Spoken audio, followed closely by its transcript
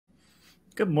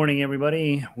Good morning,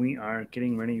 everybody. We are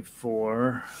getting ready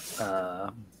for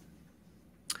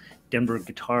Denver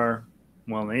Guitar.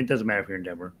 Well, it doesn't matter if you're in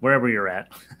Denver, wherever you're at.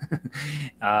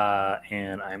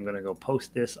 And I'm going to go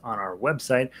post this on our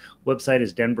website. Website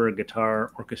is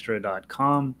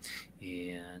denverguitarorchestra.com.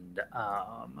 And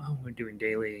we're doing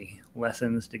daily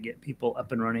lessons to get people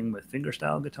up and running with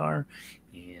fingerstyle guitar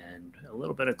and a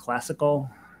little bit of classical,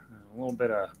 a little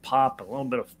bit of pop, a little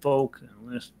bit of folk,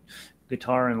 and just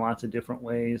guitar in lots of different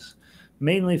ways,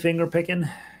 mainly finger picking.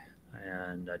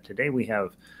 And today we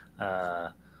have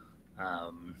uh,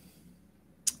 um,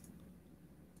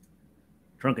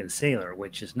 Drunken Sailor,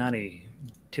 which is not a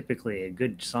typically a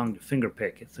good song to finger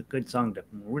pick. It's a good song to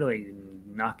really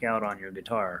knock out on your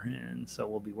guitar. And so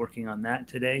we'll be working on that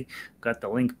today. Got the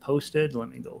link posted. Let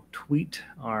me go tweet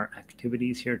our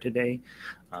activities here today.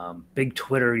 Big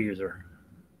Twitter user,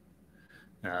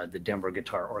 the Denver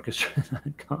Guitar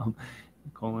Orchestra.com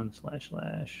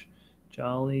 //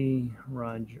 Jolly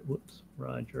Roger. Whoops,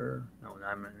 Roger. No,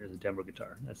 I'm there's a Denver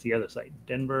Guitar. That's the other site.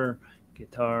 Denver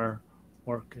Guitar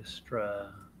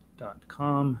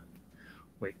Orchestra.com.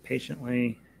 Wait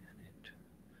patiently.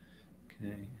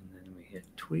 Okay, and then we hit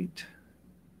tweet.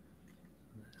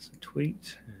 That's a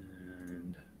tweet.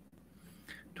 And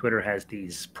Twitter has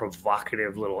these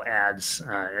provocative little ads.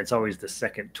 It's always the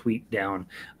second tweet down.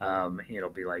 It'll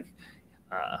be like,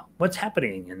 what's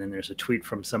happening? And then there's a tweet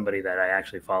from somebody that I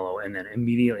actually follow. And then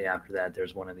immediately after that,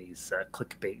 there's one of these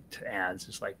clickbait ads.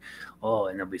 It's like, oh,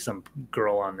 and there'll be some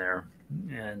girl on there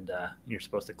and you're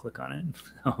supposed to click on it.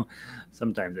 So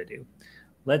sometimes I do.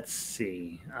 Let's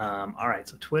see. All right.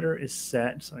 So Twitter is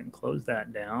set. So I can close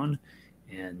that down.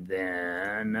 And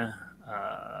then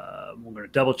we're going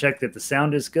to double check that the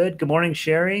sound is good. Good morning,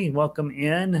 Sherry. Welcome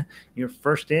in. You're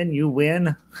first in. You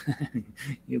win.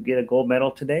 You get a gold medal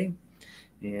today.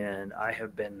 And I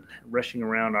have been rushing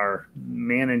around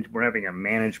we're having a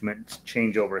management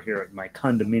changeover here at my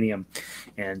condominium.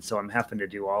 And so I'm having to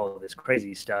do all of this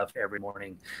crazy stuff every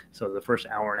morning. So the first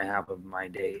hour and a half of my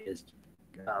day is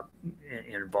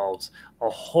involves a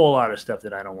whole lot of stuff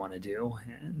that I don't want to do.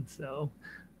 And so,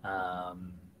 all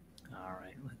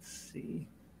right, let's see.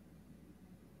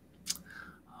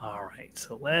 All right,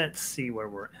 so let's see where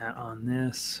we're at on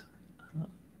this.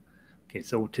 Okay,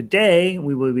 so today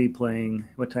we will be playing,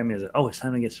 what time is it? Oh, it's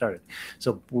time to get started.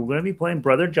 So we're going to be playing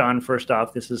Brother John first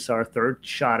off. This is our third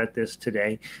shot at this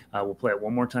today. We'll play it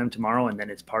one more time tomorrow, and then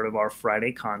it's part of our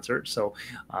Friday concert. So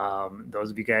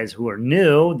those of you guys who are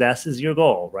new, this is your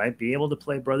goal, right? Be able to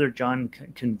play Brother John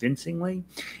convincingly.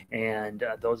 And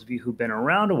those of you who've been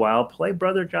around a while, play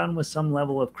Brother John with some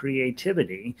level of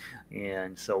creativity.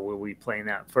 And so we'll be playing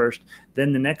that first.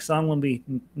 Then the next song we'll be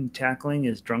tackling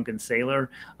is Drunken Sailor.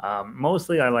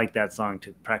 Mostly I like that song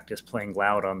to practice playing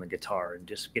loud on the guitar and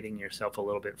just getting yourself a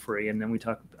little bit free. And then we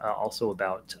talk also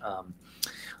about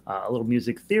a little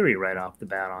music theory right off the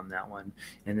bat on that one.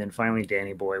 And then finally,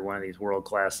 Danny Boy, one of these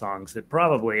world-class songs that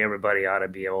probably everybody ought to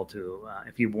be able to,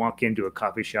 if you walk into a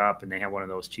coffee shop and they have one of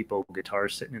those cheapo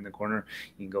guitars sitting in the corner,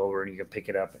 you can go over and you can pick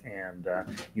it up and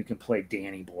you can play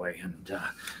Danny Boy. And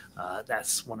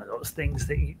that's one of those things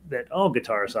that all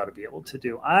guitarists ought to be able to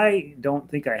do. I don't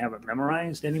think I have it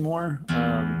memorized anymore.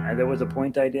 There was a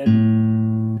point I did,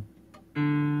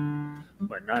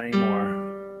 but not anymore.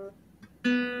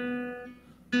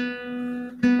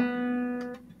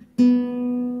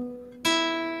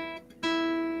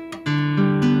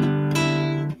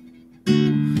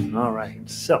 All right,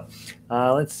 so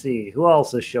let's see who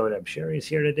else has showed up. Sherry's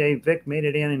here today. Vic made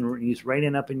it in, and he's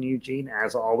raining up in Eugene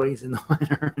as always in the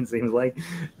winter. It seems like.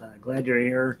 Glad you're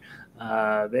here,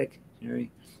 Vic. Sherry.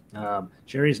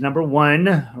 Sherry's number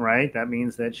one, right? That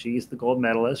means that she's the gold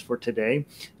medalist for today.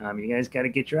 You guys got to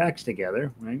get your acts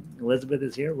together, right? Elizabeth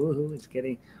is here. Woohoo! It's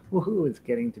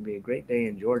getting to be a great day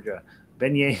in Georgia.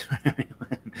 Beignets.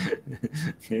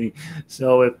 Okay.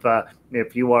 So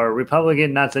if you are a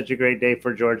Republican, not such a great day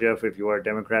for Georgia. If you are a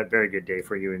Democrat, very good day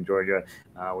for you in Georgia.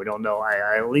 We don't know.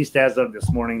 I at least as of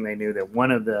this morning, they knew that one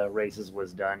of the races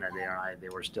was done, and they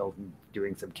were still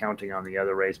doing some counting on the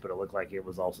other race, but it looked like it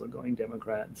was also going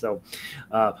Democrat. So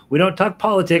we don't talk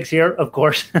politics here, of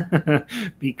course,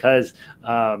 because.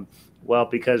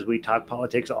 Because we talk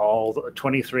politics all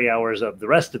 23 hours of the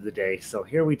rest of the day. So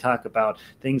here we talk about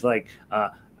things like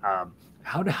how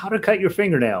to cut your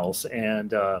fingernails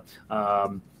and how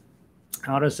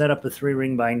to set up a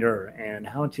 3-ring binder and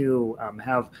how to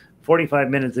have 45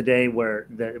 minutes a day where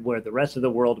the rest of the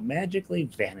world magically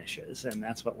vanishes, and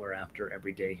that's what we're after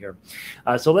every day here.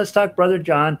 So let's talk, Brother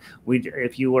John.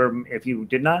 If you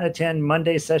did not attend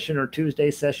Monday's session or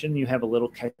Tuesday's session, you have a little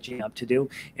catching up to do,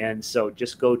 and so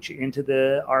just go into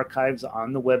the archives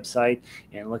on the website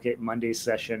and look at Monday's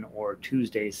session or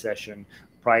Tuesday's session.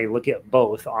 Probably look at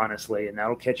both, honestly, and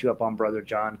that'll catch you up on Brother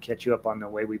John, catch you up on the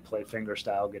way we play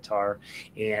fingerstyle guitar.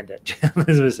 And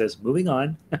Elizabeth says, moving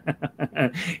on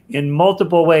in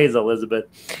multiple ways, Elizabeth.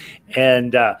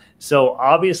 And so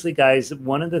obviously, guys,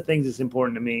 one of the things that's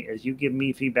important to me is you give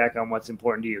me feedback on what's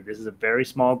important to you. This is a very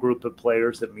small group of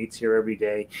players that meets here every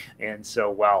day. And so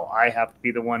while I have to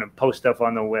be the one to post stuff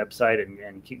on the website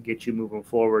and get you moving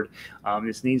forward,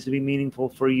 this needs to be meaningful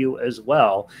for you as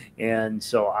well. And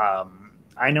so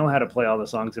I know how to play all the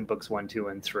songs in books 1, 2,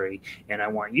 and 3, and I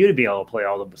want you to be able to play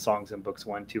all the songs in books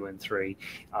 1, 2, and 3,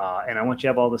 and I want you to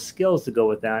have all the skills to go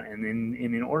with that. And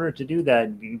in order to do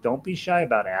that, don't be shy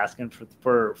about asking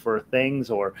for things.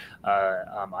 Or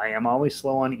I am always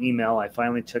slow on email. I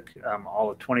finally took all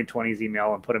of 2020's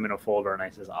email and put them in a folder, and I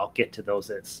says I'll get to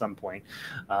those at some point.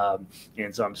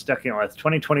 And so I'm stuck with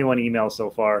 2021 emails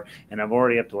so far, and I'm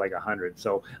already up to like 100.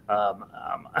 So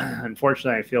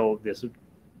unfortunately, I feel this.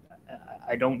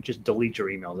 I don't just delete your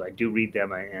emails. I do read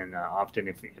them, and often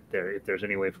if there's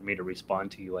any way for me to respond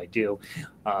to you, I do.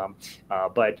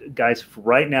 But guys,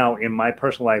 right now in my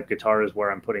personal life, guitar is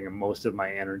where I'm putting most of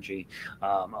my energy.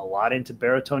 A lot into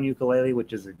Baritone Ukulele,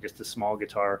 which is just a small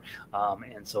guitar,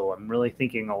 and so I'm really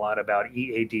thinking a lot about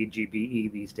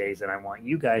EAD-GBE these days, and I want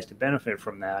you guys to benefit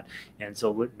from that. And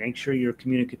so make sure you're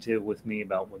communicative with me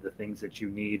about what the things that you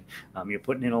need. You're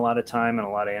putting in a lot of time and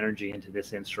a lot of energy into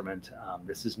this instrument.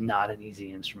 This is not an easy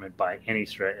instrument by any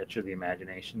stretch of the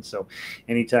imagination. So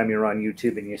anytime you're on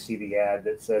YouTube and you see the ad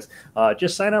that says,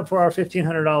 just sign up for our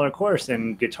 $1,500 course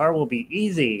and guitar will be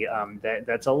easy,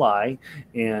 that's a lie.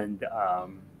 And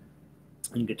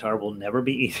guitar will never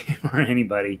be easy for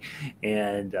anybody,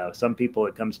 and some people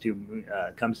it comes to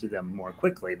them more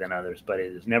quickly than others, but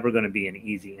it is never going to be an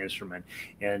easy instrument.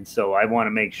 And so I want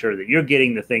to make sure that you're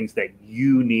getting the things that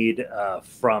you need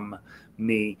from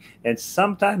me. And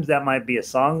sometimes that might be a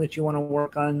song that you want to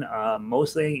work on.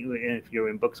 Mostly if you're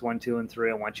in books 1, 2, and 3,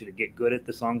 I want you to get good at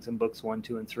the songs in books 1,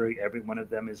 2, and 3. Every one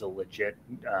of them is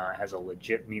has a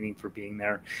legit meaning for being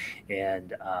there.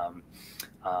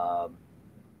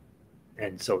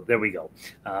 And so there we go.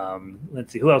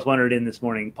 Let's see who else wandered in this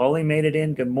morning. Pauline made it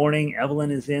in. Good morning.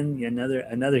 Evelyn is in.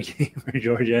 Another gamer,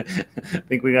 Georgia. I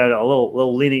think we got a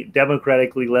little leaning,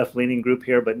 democratically left leaning group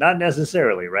here, but not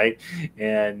necessarily, right?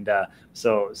 And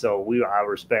so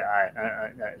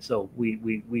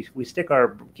we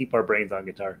keep our brains on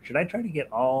guitar. Should I try to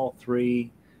get all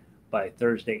 3 by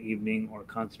Thursday evening or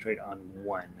concentrate on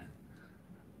one?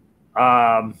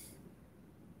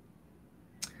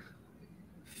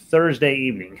 Thursday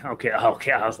evening. Okay. I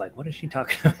was like, what is she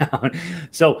talking about?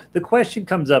 So the question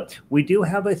comes up. We do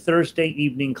have a Thursday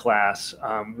evening class,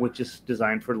 which is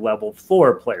designed for level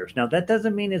 4 players. Now, that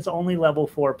doesn't mean it's only level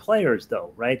 4 players,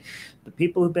 though, right? The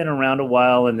people who've been around a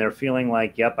while and they're feeling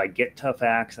like, yep, I get tough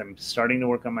acts. I'm starting to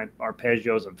work on my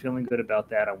arpeggios. I'm feeling good about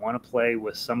that. I want to play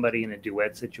with somebody in a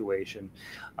duet situation.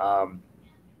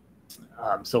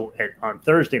 So on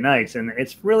Thursday nights, and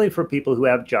it's really for people who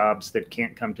have jobs that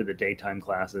can't come to the daytime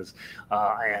classes,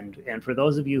 and for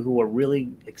those of you who are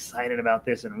really excited about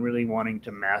this and really wanting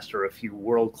to master a few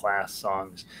world-class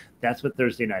songs, that's what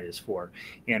Thursday night is for.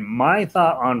 And my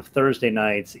thought on Thursday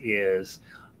nights is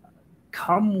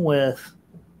come with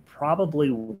probably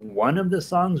one of the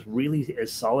songs really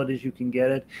as solid as you can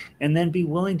get it, and then be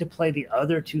willing to play the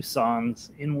other 2 songs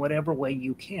in whatever way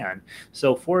you can.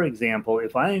 So for example,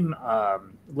 if I'm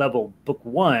level book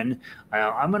 1,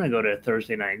 I'm going to go to a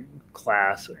Thursday night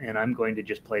class and I'm going to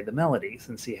just play the melodies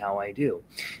and see how I do.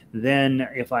 Then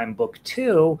if I'm book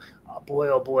 2, oh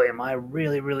boy, am I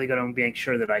really going to make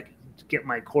sure that I get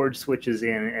my chord switches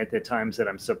in at the times that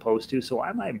I'm supposed to. So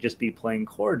I might just be playing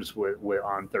chords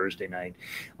on Thursday night.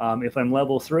 If I'm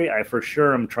level 3, I for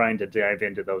sure am trying to dive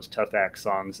into those tough act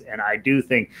songs. And I do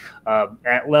think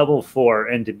at level 4,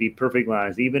 and to be perfectly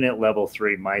honest, even at level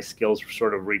 3, my skills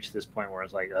sort of reached this point where I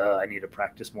was like, I need to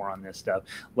practice more on this stuff.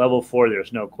 Level 4,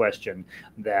 there's no question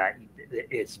that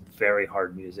it's very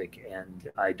hard music, and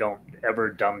I don't ever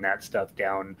dumb that stuff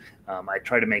down. I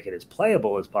try to make it as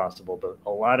playable as possible, but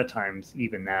a lot of times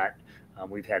even that,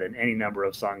 we've had any number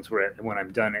of songs where when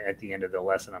I'm done at the end of the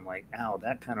lesson, I'm like, ow,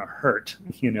 that kind of hurt,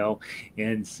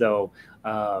 And so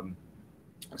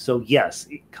So yes,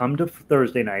 come to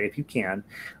Thursday night if you can.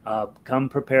 Come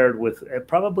prepared with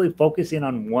probably focus in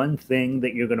on one thing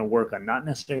that you're going to work on, not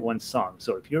necessarily one song.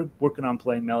 So if you're working on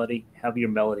playing melody, have your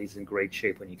melodies in great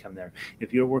shape when you come there.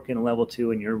 If you're working level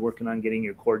 2 and you're working on getting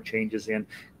your chord changes in,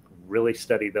 really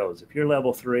study those. If you're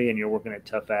level 3 and you're working at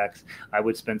tough acts, I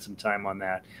would spend some time on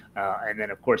that. And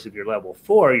then, of course, if you're level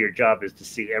 4, your job is to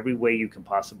see every way you can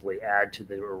possibly add to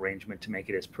the arrangement to make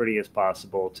it as pretty as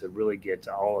possible, to really get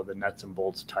all of the nuts and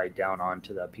bolts tied down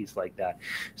onto that piece like that.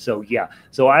 So, yeah.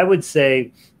 So I would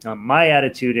say my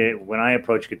attitude when I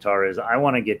approach guitar is I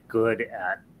want to get good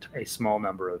at a small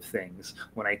number of things.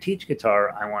 When I teach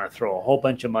guitar, I want to throw a whole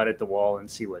bunch of mud at the wall and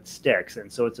see what sticks.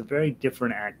 And so it's a very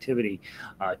different activity,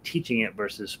 teaching it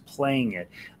versus playing it.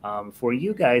 For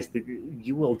you guys,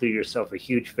 you will do yourself a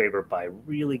huge favor by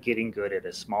really getting good at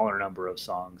a smaller number of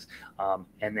songs,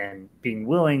 and then being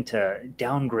willing to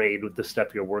downgrade with the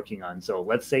stuff you're working on. So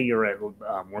let's say you're at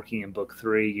working in book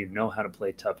 3, you know how to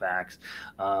play tough acts,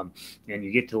 and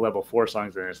you get to level 4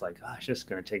 songs, and it's like, oh, it's just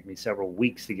going to take me several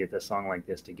weeks to get a song like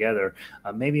this together.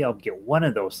 Maybe I'll get one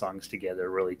of those songs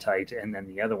together really tight, and then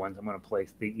the other ones I'm going to play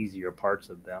the easier parts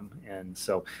of them. And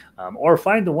so, or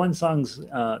find the one songs.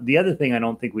 The other thing I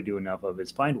don't think we do enough of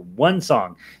is find one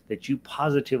song that you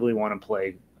positively want to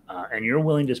play, and you're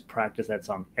willing to practice that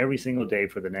song every single day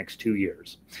for the next 2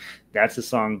 years. That's a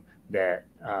song that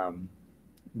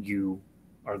you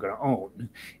are going to own.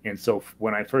 And so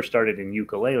when I first started in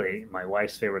ukulele, my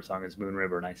wife's favorite song is Moon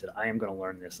River. And I said, I am going to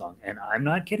learn this song. And I'm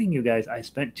not kidding you guys. I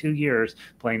spent 2 years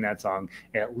playing that song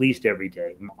at least every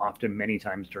day, often many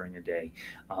times during a day.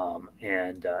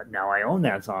 And now I own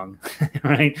that song,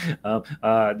 right?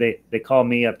 They call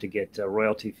me up to get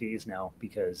royalty fees now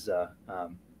because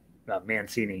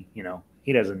Mancini,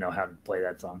 he doesn't know how to play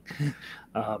that song.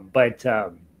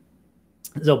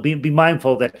 So be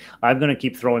mindful that I'm going to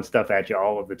keep throwing stuff at you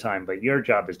all of the time, but your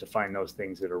job is to find those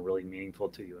things that are really meaningful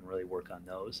to you and really work on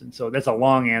those. And so that's a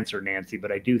long answer, Nancy, but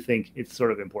I do think it's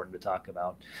sort of important to talk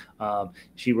about.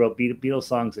 She wrote Beatles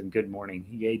songs and Good Morning.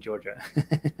 Yay, Georgia.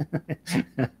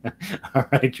 All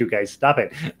right, you guys, stop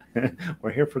it.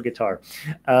 We're here for guitar.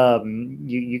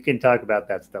 You can talk about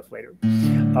that stuff later.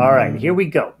 All right, here we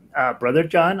go. Brother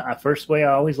John, first way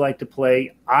I always like to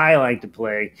play,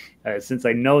 since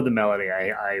I know the melody,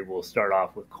 I will start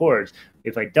off with chords.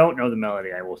 If I don't know the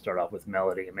melody, I will start off with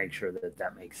melody and make sure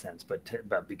that makes sense.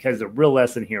 But because the real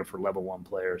lesson here for level 1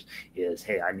 players is,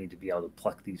 hey, I need to be able to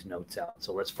pluck these notes out.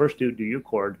 So let's first do your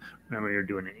chord. Remember, you're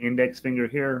doing an index finger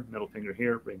here, middle finger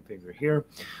here, ring finger here.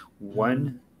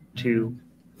 1, 2,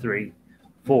 3,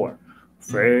 4.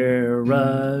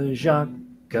 Frère Jacques,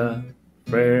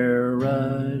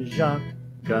 Frère Jacques,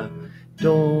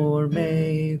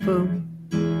 dormez-vous,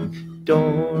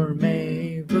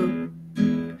 dormez-vous.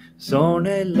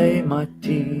 Sonnez les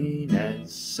matines,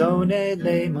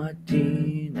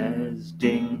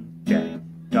 ding, dang,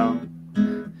 dong,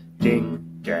 ding,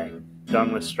 dang,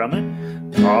 dong. Let's strum it.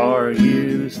 Are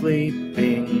you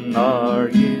sleeping,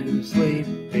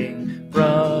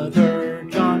 Brother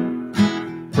John,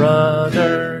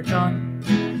 Brother John?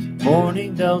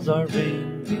 Morning bells are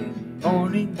ringing,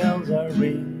 morning bells are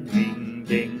ringing,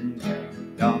 ding,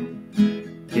 dang, dong,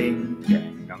 ding,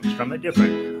 dang, dong. Strum it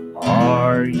different.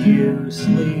 Are you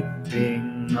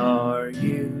sleeping,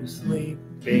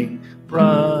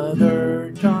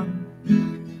 Brother John,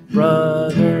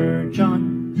 Brother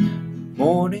John?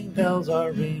 Morning bells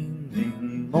are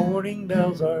ringing, morning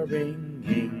bells are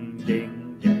ringing,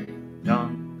 ding, dang,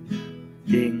 dong,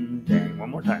 ding, dang.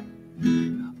 One more time.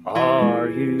 Are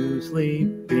you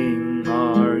sleeping,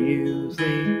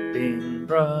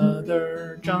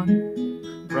 Brother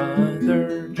John,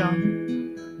 Brother John?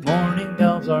 Morning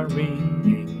bells are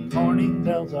ringing, morning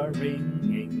bells are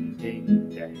ringing, ding,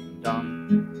 dang,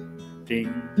 dong,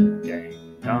 ding, dang,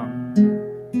 dong.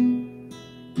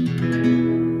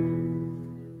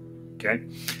 Okay,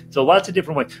 so lots of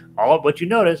different ways. All of what you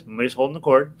notice, I'm just holding the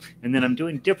chord, and then I'm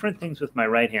doing different things with my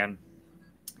right hand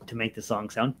to make the song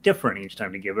sound different each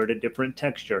time, to give it a different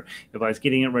texture. If I was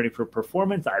getting it ready for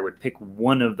performance, I would pick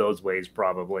one of those ways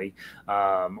probably,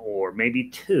 or maybe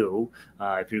two.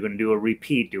 If you're going to do a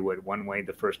repeat, do it one way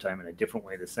the first time and a different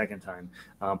way the second time.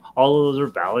 All of those are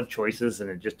valid choices, and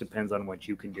it just depends on what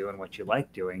you can do and what you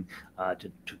like doing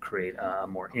to create a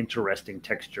more interesting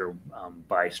texture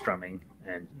by strumming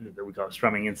and we call it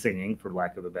strumming and singing, for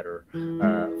lack of a better,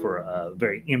 for a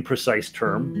very imprecise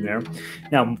term there.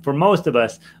 Now, for most of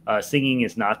us, singing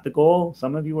is not the goal.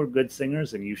 Some of you are good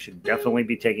singers, and you should definitely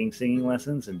be taking singing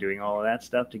lessons and doing all of that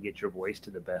stuff to get your voice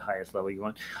to the highest level you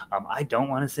want. I don't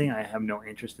want to sing. I have no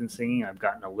interest in singing. I've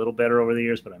gotten a little better over the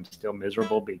years, but I'm still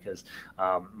miserable because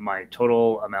my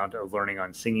total amount of learning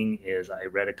on singing is I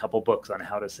read a couple books on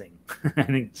how to sing. I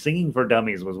think Singing for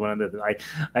Dummies was one of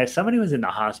the. Somebody was in the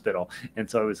hospital, and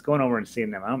so I was going over and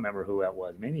seeing them. I don't remember who that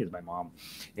was. Maybe it was my mom,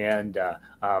 and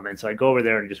so I go over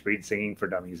there and just read Singing for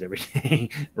Dummies every day.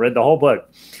 Read the whole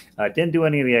book. Didn't do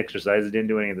any of the exercises. Didn't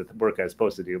do any of the work I was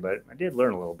supposed to do, but I did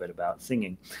learn a little bit about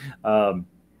singing.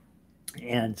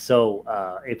 And so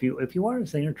if you are a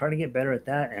singer, try to get better at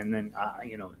that. And then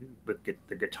but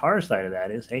the guitar side of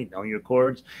that is, hey, know your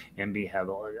chords and have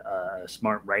a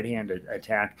smart right hand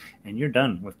attack, and you're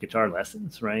done with guitar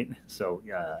lessons, right? So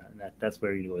that's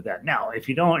where you go with that. Now, if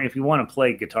you want to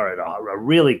play guitar at all, or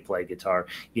really play guitar,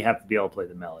 you have to be able to play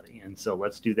the melody. And so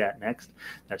let's do that next.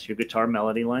 That's your guitar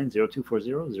melody line: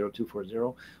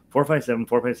 0240 457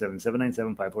 457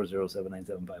 797 540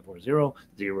 797 540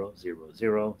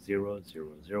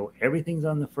 00000. Everything's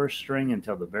on the first string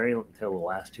until the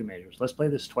last two measures. Let's play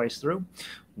this twice through.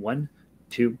 1,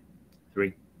 2,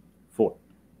 3, 4.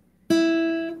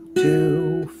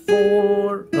 2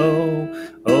 4 0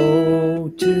 0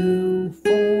 2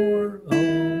 4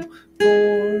 0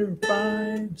 4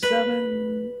 5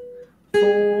 7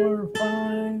 4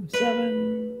 5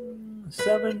 7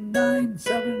 7 9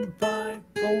 7 5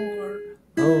 4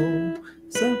 0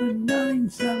 7 9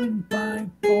 7 5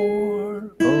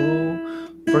 4 0.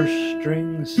 First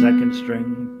string, second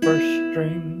string, first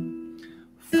string,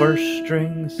 first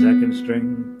string, second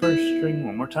string, first string.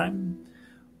 One more time.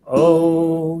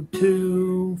 0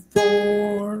 2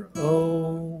 4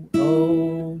 0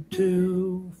 0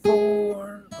 2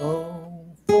 4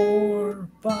 0 4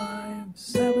 5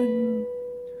 7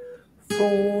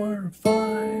 4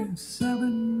 5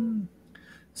 7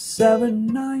 7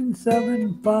 9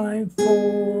 7 5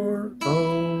 4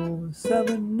 0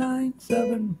 7 9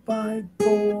 7 5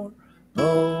 4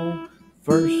 0.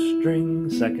 First string,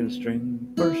 second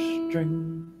string, first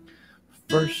string,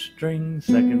 first string,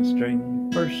 second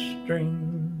string, first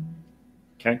string.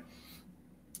 Okay.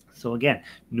 So again,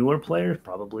 newer players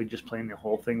probably just playing the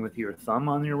whole thing with your thumb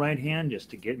on your right hand, just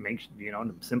to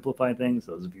to simplify things.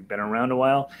 Those of you who've been around a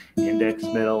while: index,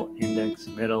 middle, index,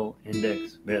 middle,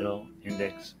 index, middle,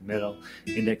 index, middle,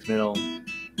 index, middle.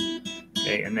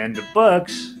 Okay, and then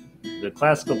the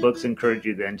classical books encourage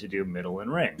you then to do middle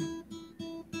and ring.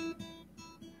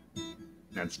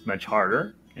 That's much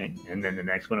harder. Okay, and then the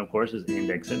next one, of course, is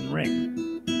index and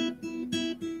ring.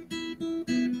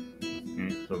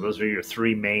 So those are your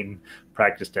three main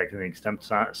practice techniques.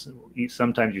 Sometimes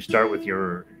you start with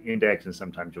your index, and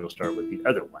sometimes you'll start with the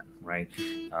other one, right?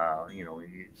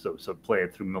 So play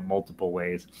it through multiple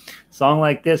ways. A song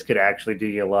like this could actually do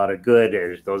you a lot of good,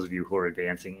 as those of you who are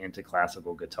advancing into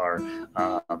classical guitar.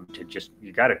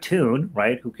 You got a tune,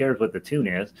 right? Who cares what the tune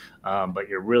is? But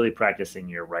you're really practicing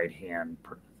your right hand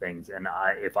things. And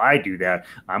if I do that,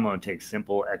 I'm going to take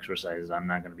simple exercises. I'm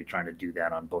not going to be trying to do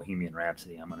that on Bohemian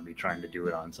Rhapsody. I'm going to be trying to do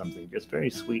it on something just very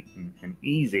sweet and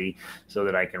easy, so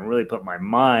that I can really put my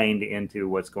mind into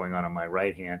what's going on my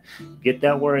right hand. Get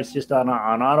that where it's just on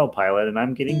autopilot, and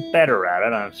I'm getting better at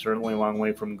it. I'm certainly a long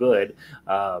way from good,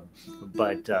 but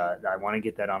I want to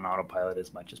get that on autopilot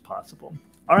as much as possible.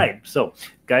 All right, so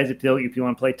guys, if you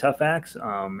want to play Tough Axe,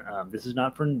 this is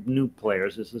not for new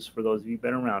players. This is for those of you who've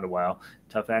been around a while.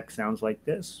 Tough Axe sounds like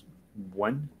this: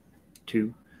 1,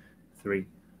 2, 3,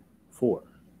 4.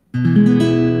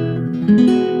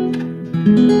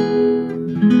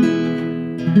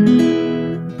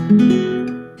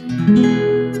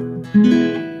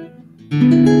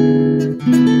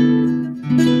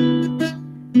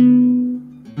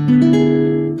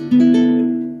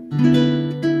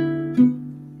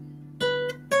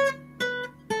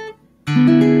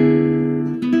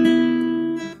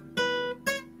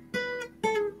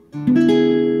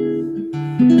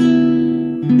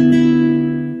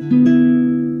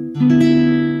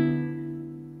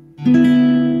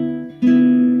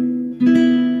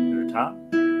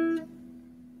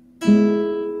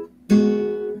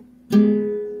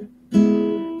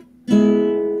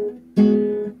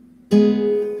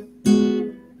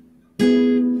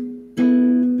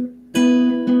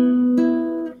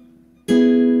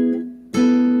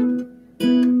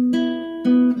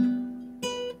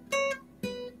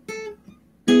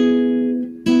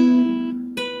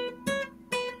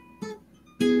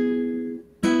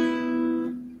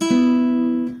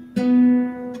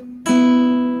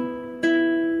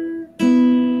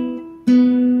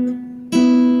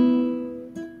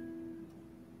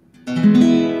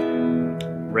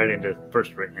 read into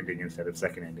first ending instead of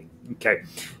second ending. Okay,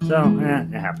 so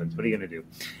it happens. What are you going to do?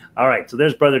 All right, so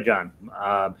there's Brother John.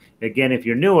 Again, if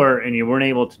you're newer and you weren't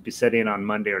able to be set in on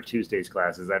Monday or Tuesday's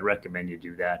classes, I'd recommend you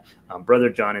do that. Brother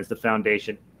John is the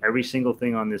foundation. Every single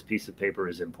thing on this piece of paper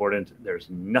is important.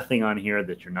 There's nothing on here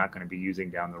that you're not going to be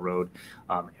using down the road.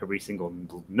 Every single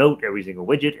note, every single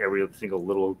widget, every single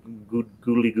little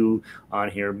googly goo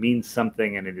on here means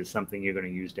something, and it is something you're going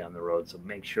to use down the road. So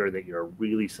make sure that you're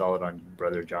really solid on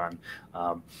Brother John,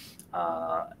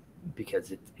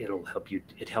 because it'll help you.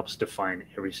 It helps define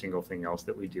every single thing else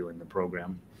that we do in the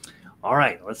program. All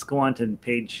right, let's go on to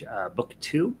page book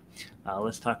 2.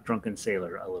 Let's talk Drunken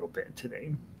Sailor a little bit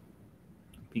today.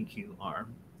 PQR.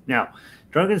 Now,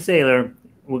 Drunken Sailor,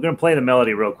 we're going to play the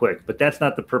melody real quick, but that's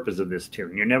not the purpose of this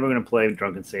tune. You're never going to play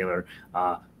Drunken Sailor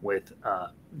with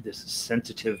this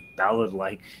sensitive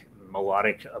ballad-like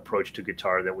melodic approach to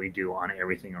guitar that we do on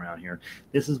everything around here.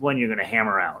 This is one you're going to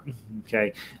hammer out,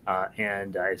 okay?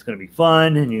 And it's going to be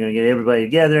fun, and you're going to get everybody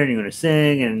together, and you're going to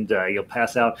sing, and you'll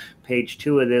pass out page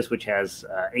 2 of this, which has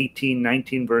 18,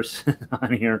 19 verses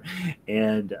on here,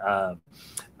 and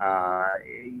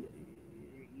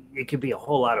it could be a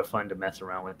whole lot of fun to mess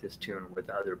around with this tune with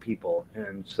other people.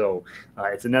 And so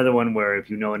it's another one where if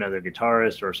you know another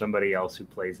guitarist or somebody else who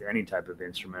plays any type of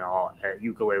instrument, all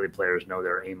ukulele players know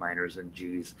their A minors and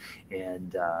Gs,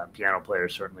 and piano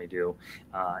players certainly do.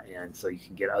 And so you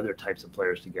can get other types of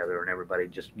players together and everybody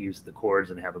just use the chords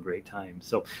and have a great time.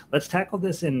 So let's tackle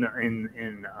this in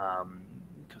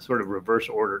sort of reverse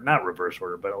order, not reverse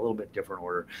order, but a little bit different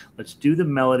order. Let's do the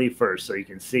melody first so you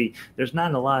can see there's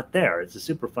not a lot there. It's a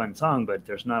super fun song, but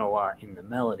there's not a lot in the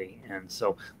melody. And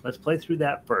so let's play through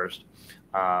that first,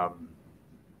 and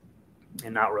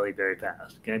not really very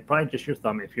fast. Okay, probably just your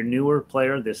thumb. If you're a newer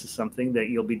player, this is something that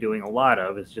you'll be doing a lot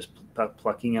of. It's just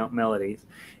plucking out melodies.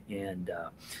 And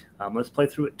let's play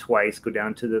through it twice. Go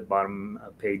down to the bottom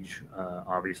page,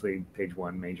 obviously page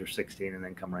 1, major 16, and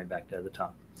then come right back to the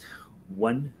top.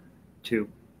 1, 2,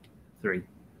 3,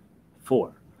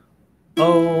 4.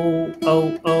 Oh,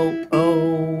 oh, oh,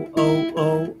 oh, oh,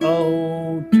 oh,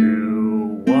 oh,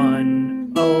 2,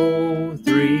 1, oh,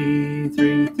 3,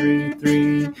 3, 3,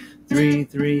 3, 3,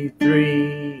 3,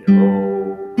 3,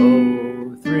 oh,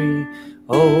 oh, 3,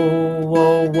 oh,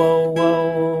 oh, oh,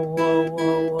 oh, oh,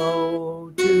 oh, oh,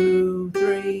 2,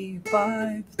 3,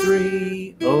 5,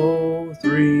 3, oh,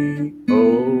 3,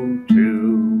 oh,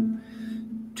 2,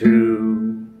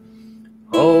 2,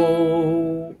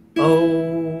 oh,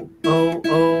 oh, oh,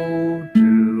 oh,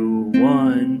 2,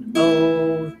 1,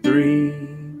 oh, 3,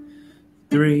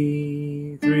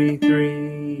 3, 3,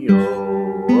 3,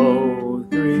 oh, oh,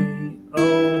 3,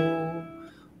 oh,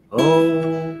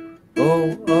 oh,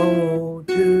 oh, oh,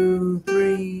 2,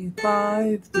 3,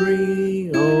 5,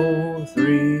 3, oh,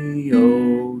 3,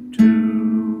 oh,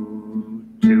 2,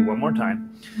 2. One more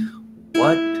time.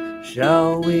 What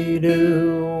shall we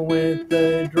do with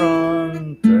the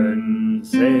drunken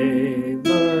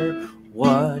sailor?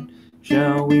 What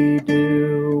shall we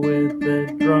do with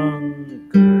the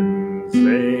drunken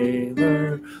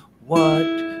sailor? What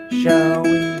shall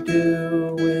we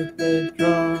do with the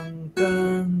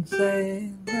drunken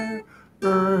sailor?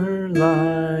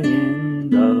 Early in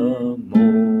the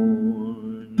morning.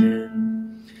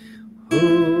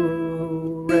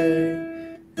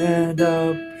 Hooray, and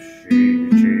up she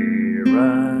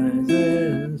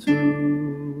rises,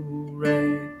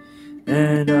 hooray,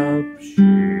 and up she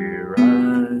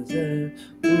rises,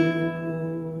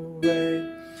 hooray,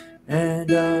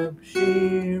 and up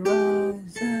she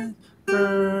rises,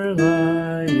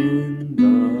 early in the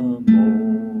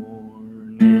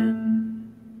morning.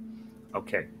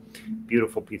 Okay,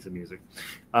 beautiful piece of music.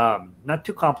 Not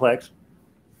too complex.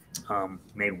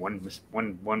 Made one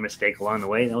mistake along the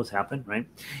way. Those happen, right?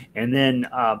 And then,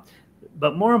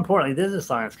 but more importantly, this is a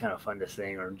song that's kind of fun to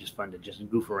sing or just fun to just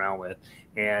goof around with.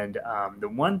 And the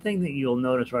one thing that you'll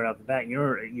notice right off the bat,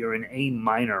 you're in A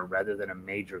minor rather than a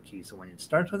major key. So when it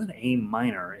starts with an A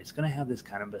minor, it's going to have this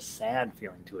kind of a sad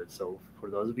feeling to it. So for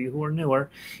those of you who are newer,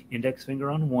 index finger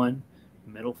on 1,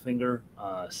 middle finger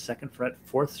 2nd fret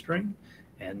 4th string,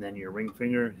 and then your ring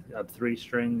finger up 3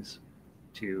 strings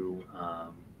to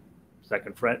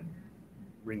 2nd fret,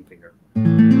 ring finger.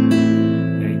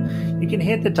 Okay. You can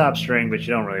hit the top string, but you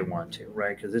don't really want to,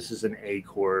 right? Because this is an A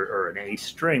chord or an A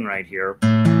string right here.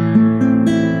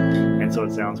 And so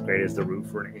it sounds great as the root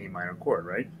for an A minor chord,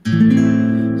 right?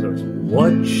 So it's,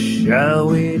 what shall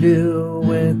we do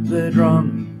with the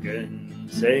drunken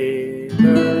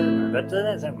sailor? Doesn't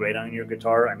that sound great on your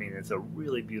guitar? I mean, it's a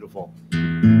really beautiful,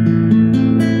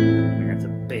 it's a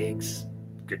big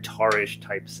guitarish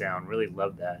type sound. Really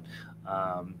love that.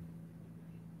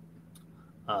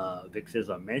 Vic says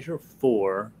on measure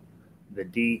 4, the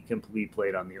D can be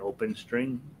played on the open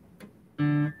string.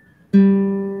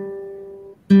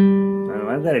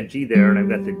 I've got a G there, and I've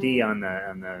got the D on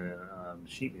the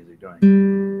sheet music, don't I?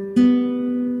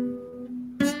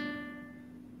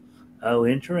 Oh,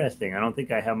 interesting. I don't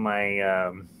think I have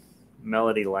my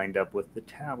melody lined up with the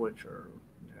tablature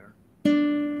there.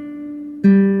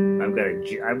 I've got a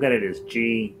G. I've got it as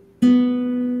G,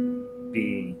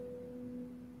 B,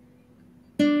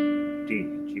 D,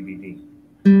 G, B, D.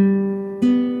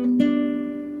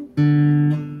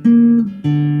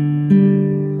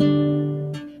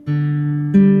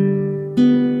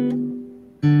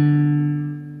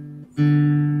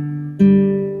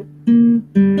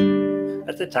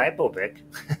 That's a typo, Vic.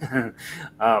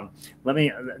 Let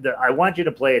me. I want you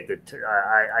to play it.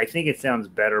 I think it sounds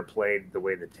better played the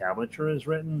way the tablature is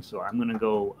written. So I'm gonna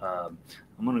go.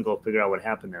 I'm gonna go figure out what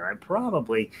happened there. I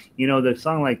probably, the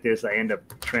song like this, I end up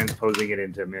transposing it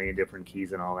into a million different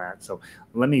keys and all that. So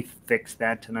let me fix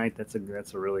that tonight. That's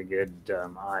a really good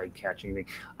eye-catching thing.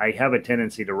 I have a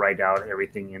tendency to write out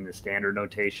everything in the standard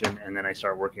notation, and then I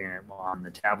start working on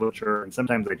the tablature. And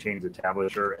sometimes I change the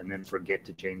tablature and then forget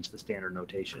to change the standard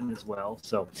notation as well.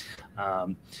 So,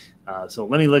 so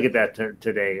let me look at that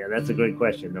today. That's a great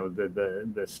question.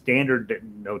 The standard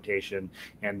notation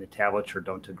and the tablature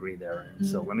don't agree there.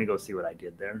 And so let me go see what I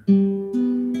did there.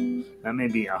 That may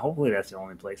be, hopefully that's the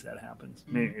only place that happens.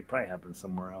 Maybe it probably happens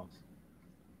somewhere else.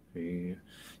 See,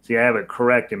 I have it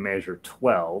correct in measure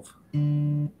 12.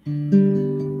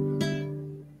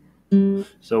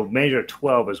 So measure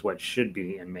 12 is what should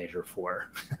be in measure 4.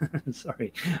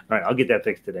 Sorry. All right, I'll get that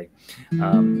fixed today.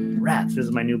 Rats, this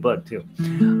is my new bug too.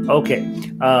 Okay.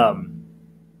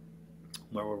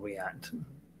 Where were we at?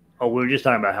 Oh, we were just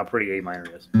talking about how pretty A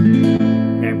minor is.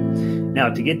 Okay. Now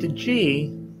to get to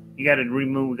G, we got to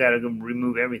remove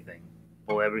everything.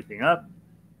 Pull everything up.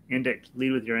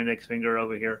 Lead with your index finger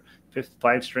over here.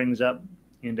 5 strings up,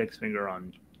 index finger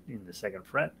in the 2nd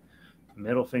fret.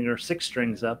 Middle finger 6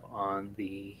 strings up on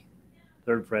the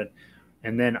 3rd fret,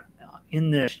 and then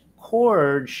in the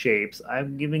chord shapes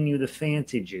I've given you the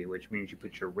fancy G, which means you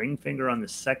put your ring finger on the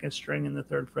 2nd string in the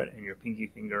 3rd fret and your pinky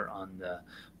finger on the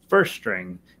 1st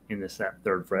string in the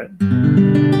 3rd fret.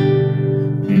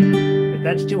 If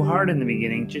that's too hard in the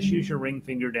beginning, just use your ring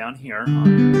finger down here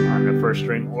on the 1st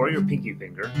string, or your pinky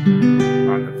finger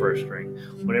on the 1st string,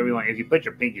 whatever you want. If you put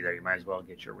your pinky there, you might as well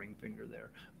get your ring finger there.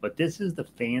 But this is the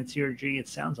fancier G. It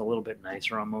sounds a little bit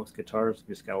nicer on most guitars.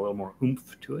 It's got a little more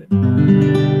oomph to it.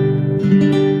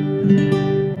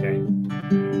 Okay.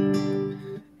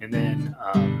 And then,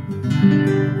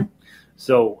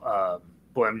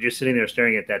 boy, I'm just sitting there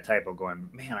staring at that typo going,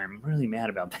 man, I'm really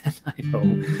mad about that typo.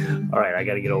 All right, I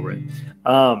got to get over it.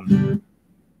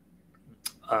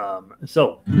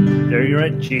 So there you're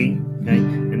at G, okay?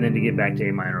 And then to get back to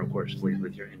A minor, of course, lead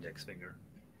with your index finger.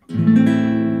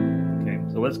 Okay,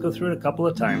 so let's go through it a couple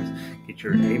of times. Get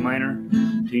your A minor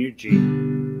to your G.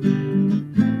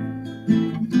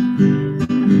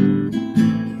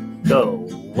 Go.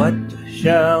 What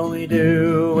shall we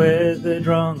do with the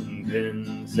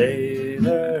drunken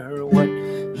sailor? What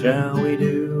shall we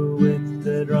do with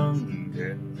the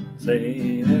drunken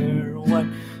sailor? What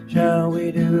shall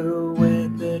we do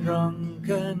with the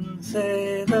drunken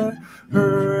sailor?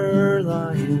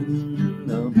 Early in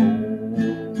the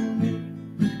morning,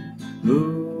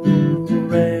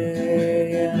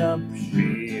 hooray, and up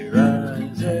she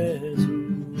rises,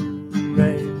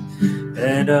 hooray,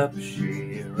 and up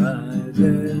she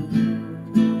rises,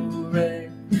 hooray,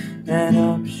 and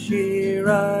up she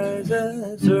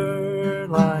rises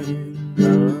early in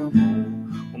the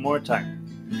morning. One more time.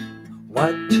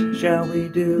 What shall we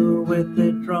do with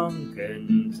the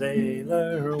drunken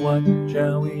sailor? What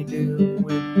shall we do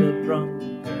with the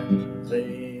drunken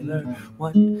sailor?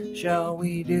 What shall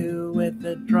we do with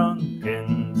the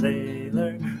drunken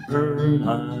sailor?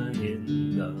 Early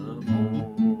in the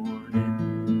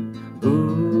morning,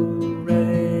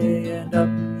 hooray, and up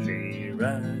she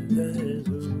rises,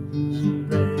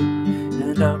 hooray,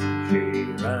 and up she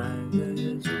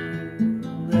rises,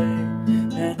 hooray,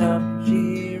 and up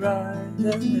she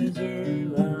rises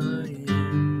early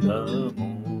in the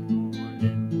morning.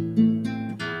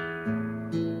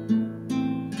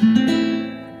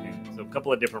 Okay, so a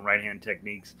couple of different right hand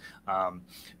techniques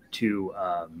to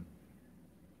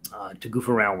goof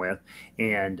around with,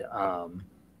 and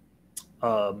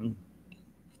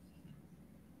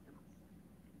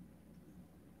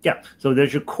Yeah, so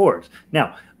there's your chords.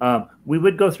 Now, we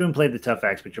would go through and play the tough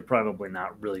acts, but you're probably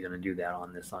not really going to do that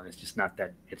on this song. It's just not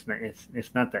that. It's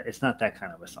not that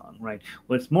kind of a song, right?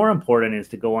 What's more important is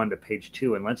to go on to page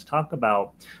 2 and let's talk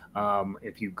about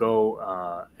if you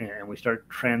go and we start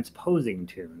transposing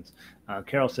tunes.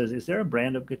 Carol says, "Is there a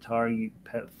brand of guitar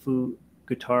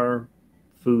guitar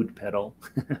food pedal,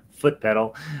 foot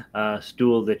pedal,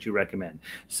 stool that you recommend?"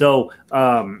 So.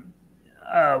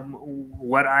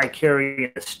 What I carry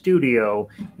in the studio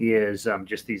is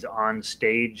just these on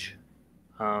stage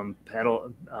foot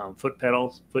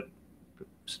pedals,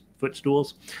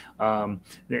 footstools. And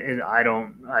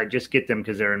I just get them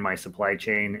because they're in my supply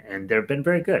chain and they've been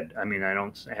very good. I mean, I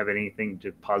don't have anything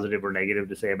positive or negative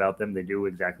to say about them. They do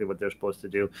exactly what they're supposed to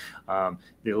do.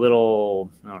 The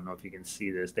little, I don't know if you can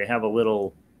see this, they have a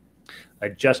little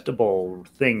adjustable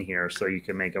thing here so you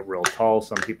can make it real tall.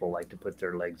 Some people like to put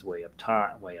their legs way up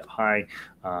high.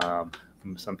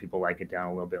 Some people like it down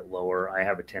a little bit lower. I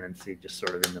have a tendency just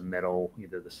sort of in the middle,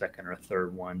 either the second or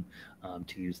third one,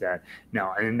 to use that.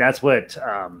 Now, and that's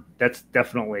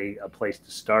definitely a place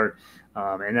to start.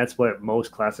 And that's what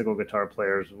most classical guitar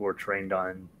players were trained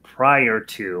on prior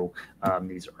to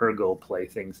these ergo play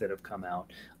things that have come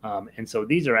out. And so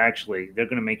these are actually, they're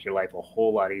going to make your life a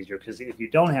whole lot easier, because if you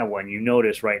don't have one, you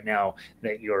notice right now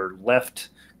that your left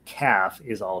calf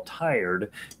is all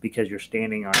tired because you're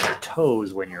standing on your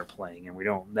toes when you're playing, and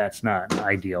that's not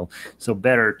ideal. So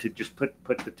better to just put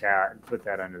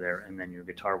that under there, and then your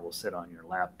guitar will sit on your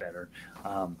lap better.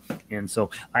 And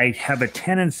so I have a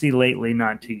tendency lately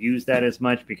not to use that as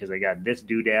much because I got this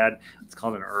doodad. It's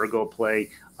called an ergo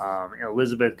play.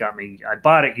 Elizabeth got me. I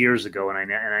bought it years ago, and I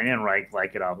didn't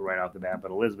like it right off the bat.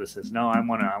 But Elizabeth says, "No, I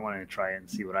want to try it and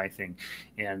see what I think."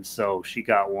 And so she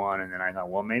got one, and then I thought,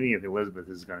 well, maybe if Elizabeth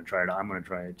is going to try it, I'm going to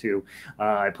try it too.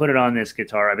 I put it on this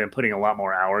guitar. I've been putting a lot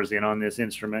more hours in on this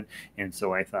instrument, and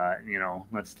so I thought,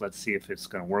 let's see if it's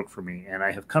going to work for me. And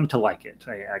I have come to like it.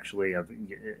 I actually have,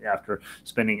 after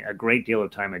spending a great deal of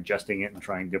time adjusting it and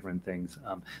trying different things.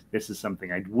 This is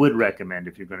something I would recommend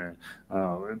if you're going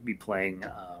to be playing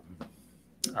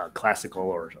classical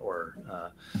or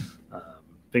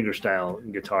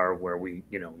fingerstyle guitar, where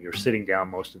you're sitting down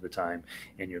most of the time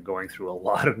and you're going through a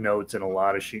lot of notes and a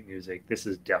lot of sheet music. This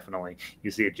is definitely,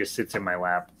 you see, it just sits in my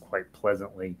lap quite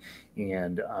pleasantly,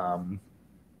 and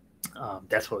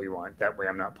that's what we want. That way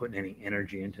I'm not putting any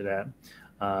energy into that.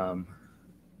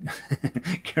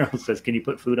 Carol says, "Can you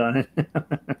put food on it?"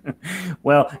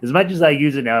 Well, as much as I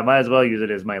use it now, I might as well use it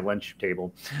as my lunch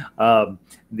table. So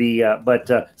you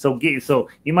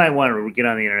might want to get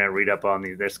on the internet, read up on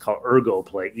these. That's called Ergo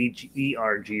Play,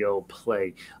 ERGO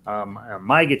Play.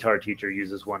 My guitar teacher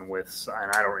uses one with,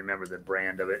 and I don't remember the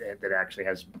brand of it, that actually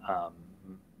has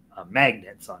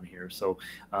magnets on here, so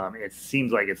it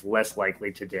seems like it's less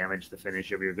likely to damage the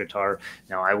finish of your guitar.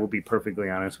 Now, I will be perfectly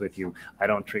honest with you, I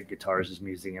don't treat guitars as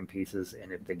museum pieces,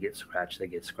 and if they get scratched, they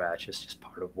get scratched. It's just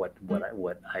part of what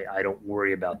I don't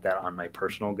worry about that on my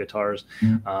personal guitars.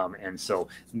 And so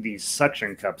these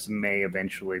suction cups may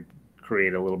eventually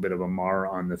create a little bit of a mar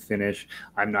on the finish.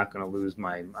 I'm not going to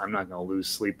lose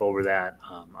sleep over that.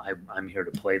 I'm here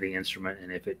to play the instrument,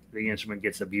 and if the instrument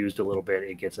gets abused a little bit,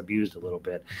 it gets abused a little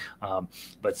bit.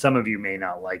 But some of you may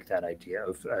not like that idea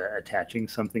of attaching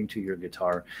something to your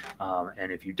guitar, and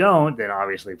if you don't, then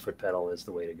obviously foot pedal is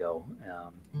the way to go.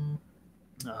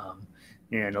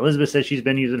 And Elizabeth says she's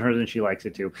been using hers and she likes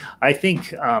it too. I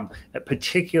think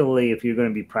particularly if you're going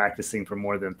to be practicing for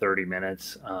more than 30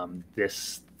 minutes,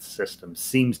 this system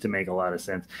seems to make a lot of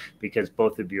sense, because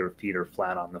both of your feet are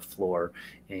flat on the floor.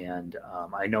 And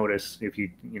I notice if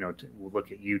you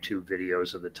look at YouTube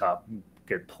videos of the top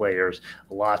good players,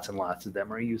 lots and lots of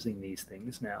them are using these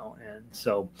things now. And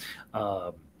so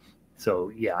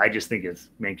yeah, I just think it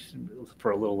makes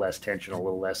for a little less tension, a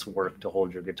little less work to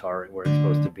hold your guitar where it's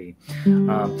supposed to be.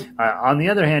 On the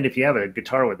other hand, if you have a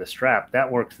guitar with a strap,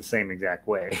 that works the same exact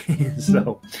way.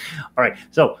 So, all right.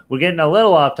 So we're getting a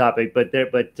little off topic, but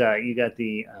you got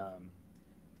the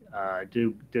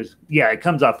it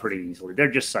comes off pretty easily. They're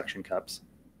just suction cups.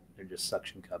 And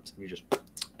you just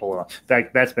pull it off. In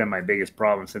fact, that's been my biggest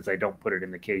problem since I don't put it in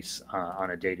the case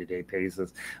on a day-to-day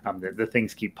basis. The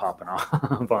things keep popping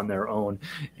off on their own,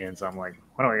 and so I'm like,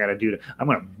 what do I got to do? I'm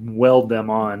going to weld them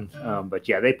on, but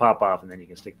yeah, they pop off, and then you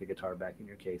can stick the guitar back in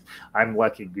your case. I'm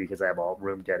lucky because I have all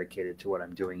room dedicated to what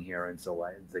I'm doing here, and so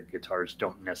the guitars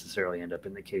don't necessarily end up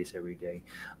in the case every day.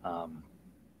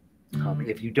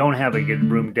 If you don't have a good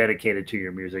room dedicated to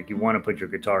your music, you want to put your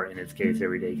guitar in its case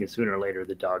every day, because sooner or later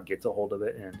the dog gets a hold of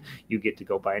it and you get to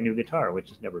go buy a new guitar,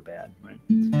 which is never bad, right?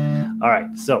 All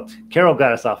right, so Carol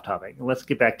got us off topic. Let's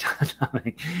get back to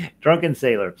topic. Drunken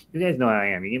Sailor. You guys know how I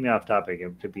am. You get me off topic,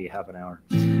 it could be half an hour.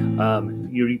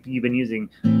 You've been using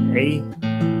A,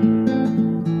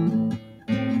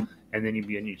 and then you've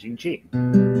been using G.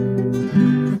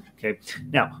 Okay.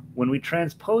 Now, when we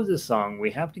transpose a song,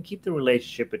 we have to keep the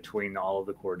relationship between all of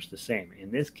the chords the same. In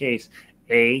this case,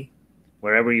 A,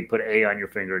 wherever you put A on your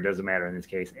finger, it doesn't matter in this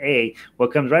case. A,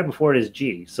 what comes right before it is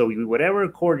G. So whatever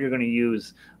chord you're going to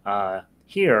use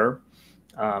here,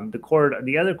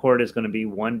 the other chord is going to be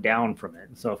one down from it.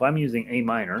 So if I'm using A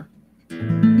minor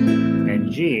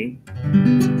and G,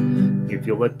 if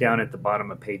you look down at the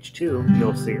bottom of page 2,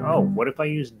 you'll see, oh, what if I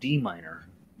use D minor?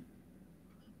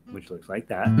 Which looks like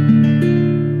that.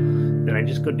 Then I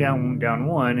just go down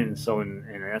one, and so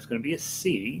and that's going to be a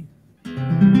C.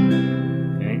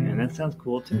 Okay, and that sounds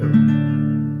cool too.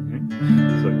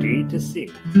 Okay. So D to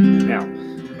C. Now,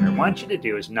 what I want you to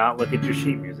do is not look at your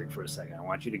sheet music for a second. I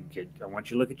want you to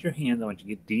look at your hands. I want you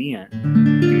to get D in,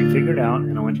 D figured out,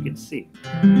 and I want you to get C.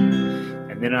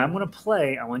 And then I'm going to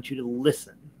play. I want you to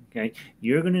listen. Okay,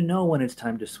 you're going to know when it's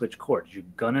time to switch chords. You're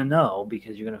going to know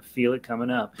because you're going to feel it coming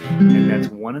up. And that's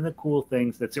one of the cool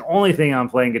things. That's the only thing on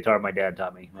playing guitar my dad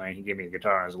taught me, right? He gave me a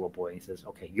guitar when I was a little boy. He says,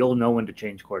 okay, you'll know when to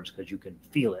change chords because you can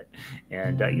feel it.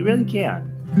 And you really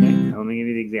can. Okay, let me give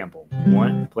you the example.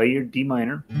 1, play your D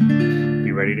minor.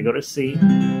 Be ready to go to C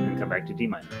and come back to D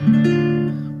minor.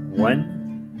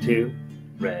 1, 2,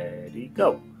 ready,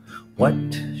 go. What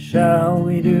shall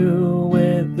we do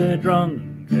with the drunken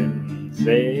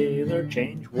sailor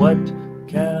change? What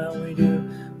can we do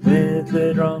with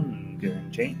the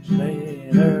drunken change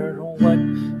sailor? What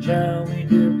shall we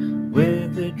do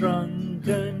with the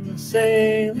drunken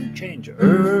sailor change?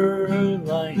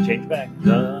 Early change back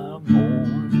the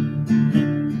morning.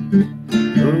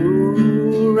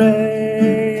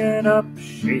 Hooray, and up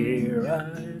she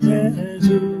rises.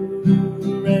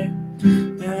 Hooray,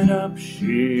 and up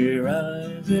she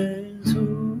rises.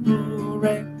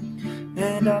 Hooray,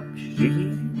 and up she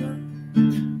rises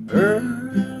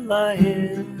early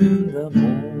in the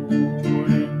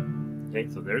morning. Okay,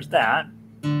 so there's that.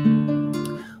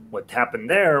 What happened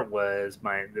there was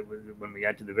when we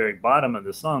got to the very bottom of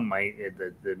the song,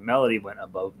 the melody went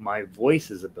above my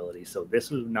voice's ability. So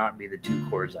this would not be the 2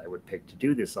 chords I would pick to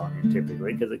do this song in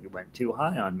typically because it went too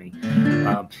high on me.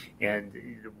 And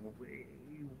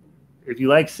if you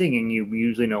like singing, you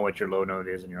usually know what your low note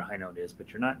is and your high note is, but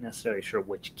you're not necessarily sure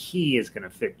which key is going to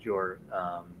fit your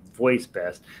voice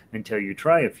best until you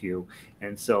try a few.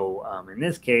 And so in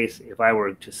this case, if I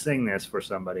were to sing this for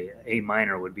somebody, A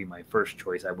minor would be my first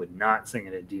choice. I would not sing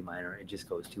it at D minor. It just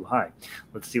goes too high.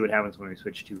 Let's see what happens when we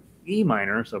switch to E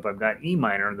minor. So if I've got E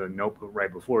minor, the note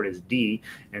right before it is D.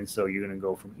 And so you're going to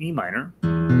go from E minor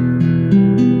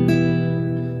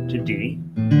to D.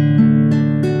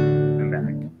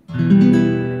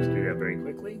 Let's do that very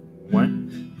quickly.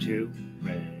 1, 2,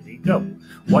 ready, go.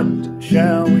 What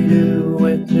shall we do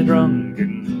with the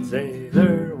drunken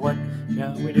sailor? What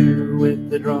shall we do with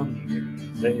the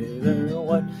drunken sailor?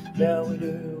 What shall we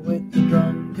do with the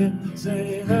drunken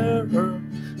sailor?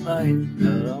 Early in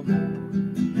the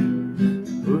morning.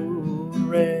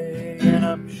 Hooray, and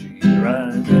up she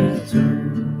rises.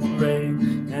 Hooray,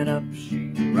 and up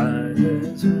she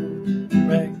rises.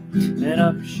 Hooray, and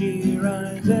up she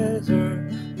rises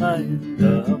early in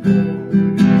the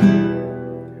morning.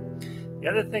 The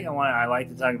other thing I like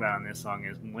to talk about on this song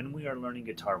is when we are learning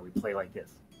guitar, we play like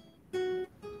this.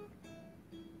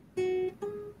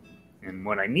 And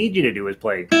what I need you to do is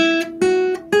play. Okay?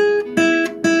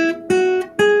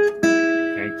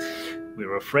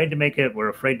 We're afraid to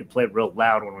play it real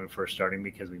loud when we're first starting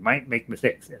because we might make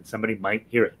mistakes and somebody might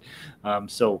hear it.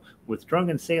 So with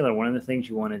Drunken Sailor, one of the things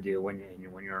you want to do when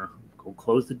you're go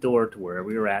close the door to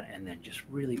wherever you're at and then just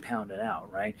really pound it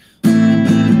out, right?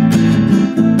 And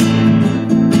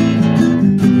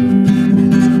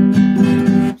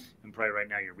probably right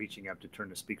now you're reaching up to turn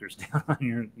the speakers down on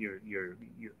your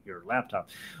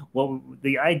laptop. Well,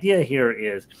 the idea here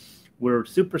is we're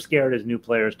super scared as new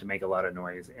players to make a lot of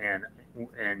noise, and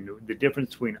the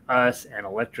difference between us and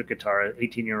electric guitar,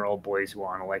 18-year-old boys who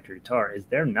are on electric guitar, is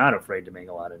they're not afraid to make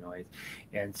a lot of noise.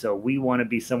 And so we want to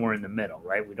be somewhere in the middle,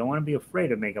 right? We don't want to be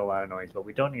afraid of making a lot of noise, but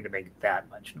we don't need to make that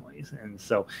much noise. And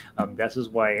so this is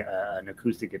why an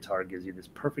acoustic guitar gives you this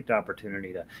perfect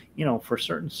opportunity to, for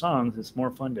certain songs, it's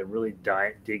more fun to really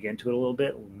dig into it a little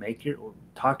bit,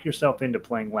 talk yourself into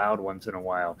playing loud once in a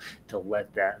while to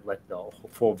let the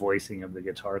full voicing of the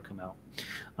guitar come out.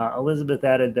 Elizabeth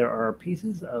added, there are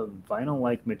pieces of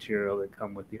vinyl-like material that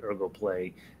come with the Ergo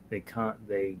Play They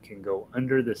can go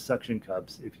under the suction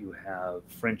cups if you have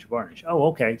French varnish. Oh,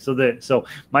 okay. So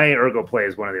my Ergo Play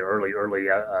is one of the early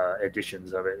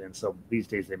editions of it, and so these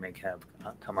days they may have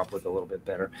come up with a little bit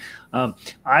better.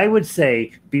 I would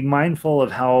say be mindful of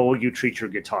how you treat your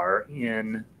guitar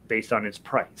based on its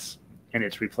price and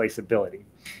its replaceability.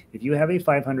 If you have a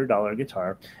 $500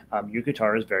 guitar, your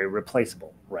guitar is very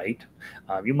replaceable, right?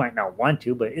 You might not want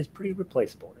to, but it's pretty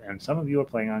replaceable. And some of you are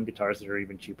playing on guitars that are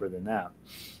even cheaper than that.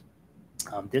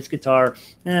 This guitar,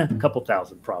 a couple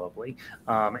thousand probably,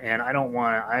 and I don't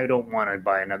want to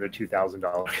buy another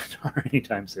 $2,000 guitar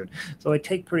anytime soon. So I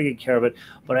take pretty good care of it,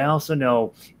 but I also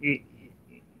know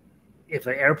if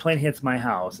an airplane hits my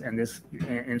house and this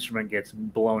instrument gets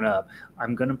blown up,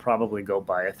 I'm going to probably go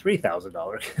buy a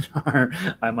 $3,000 guitar.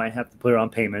 I might have to put it on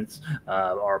payments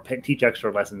or teach extra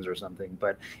lessons or something,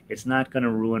 but it's not going to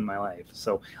ruin my life.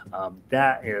 So I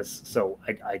don't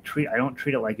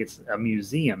treat it like it's a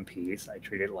museum piece. I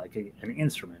treat it like an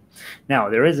instrument. Now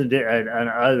there is an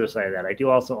other side of that. I do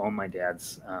also own my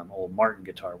dad's old Martin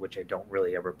guitar, which I don't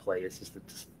really ever play. It's just the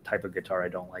type of guitar I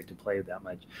don't like to play that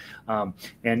much, and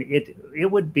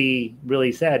it would be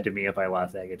really sad to me if I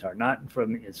lost that guitar, not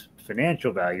from its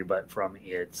financial value, but from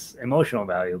its emotional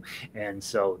value. And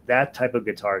so that type of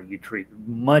guitar you treat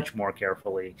much more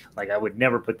carefully. Like I would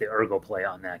never put the Ergo Play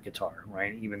on that guitar,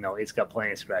 right? Even though it's got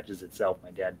plenty of scratches itself. My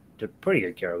dad took pretty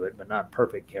good care of it, but not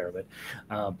perfect care of it.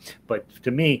 But to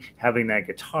me, having that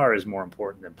guitar is more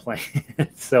important than playing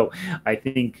it. So I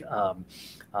think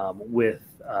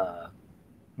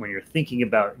when you're thinking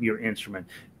about your instrument,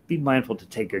 be mindful to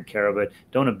take good care of it.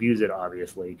 Don't abuse it,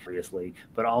 obviously,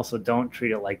 but also don't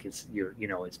treat it like it's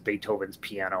it's Beethoven's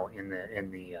piano in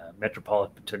the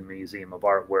Metropolitan Museum of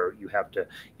Art, where you have to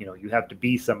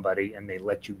be somebody and they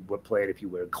let you play it if you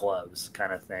wear gloves,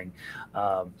 kind of thing.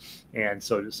 And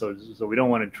so we don't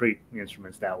want to treat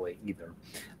instruments that way either.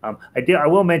 I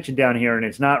will mention down here, and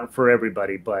it's not for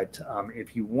everybody, but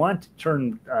if you want to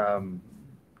turn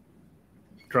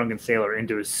Drunken Sailor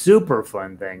into a super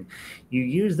fun thing, you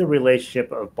use the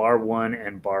relationship of bar 1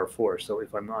 and bar 4. So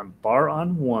if I'm on bar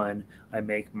on 1, I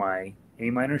make my A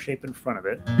minor shape in front of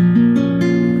it.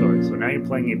 So now you're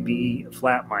playing a B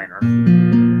flat minor.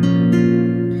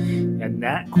 And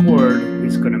that chord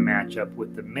is going to match up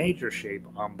with the major shape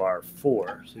on bar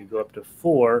 4. So you go up to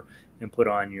 4 and put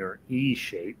on your E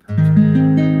shape.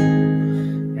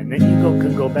 And then you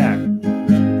can go back.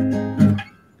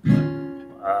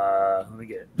 Let me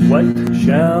get it. What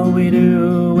shall we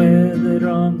do with the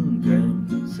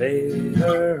drunken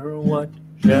sailor? What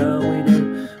shall we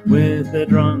do with the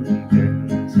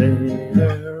drunken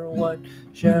sailor? What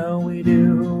shall we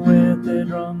do with the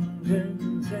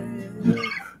drunken sailor?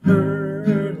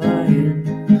 Her lying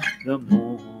the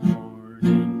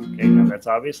morning. Okay, now that's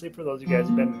obviously for those of you guys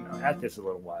who've been at this a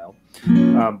little while.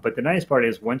 But the nice part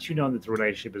is once you know that the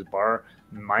relationship is bar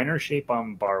minor shape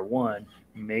on bar 1,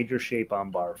 major shape on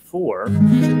bar 4,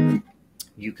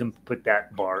 you can put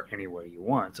that bar anywhere you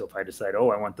want. So if I decide, I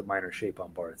want the minor shape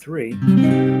on bar 3,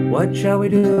 what shall we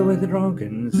do with the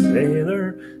drunken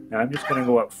sailor? Now I'm just going to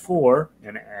go up 4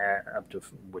 and add up to,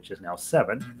 which is now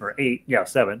 7 or 8. Yeah,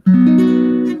 7.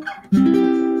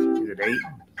 Is it 8?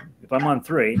 If I'm on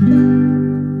 3,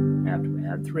 I have to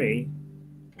add 3.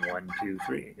 1, 2,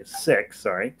 3. It's 6,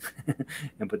 sorry.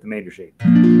 And put the major shape.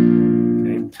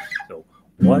 Okay, so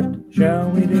what shall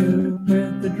we do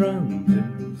with the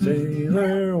drunken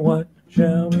sailor? What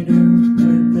shall we do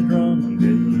with the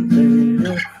drunken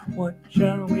sailor? What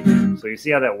shall we do? So you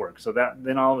see how that works. So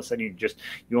then all of a sudden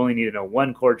you only need to know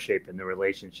one chord shape, and the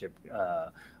relationship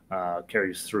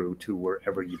carries through to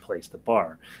wherever you place the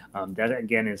bar. That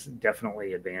again is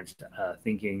definitely advanced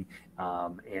thinking.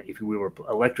 And if we were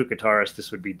electric guitarists,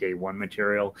 this would be day 1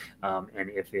 material.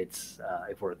 And if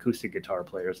we're acoustic guitar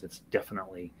players, it's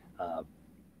definitely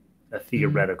a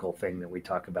theoretical thing that we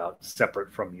talk about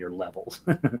separate from your levels.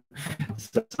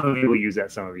 So some of you will use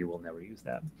that, some of you will never use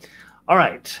that. All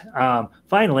right.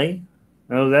 Finally,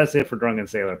 that's it for Drunken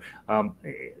Sailor.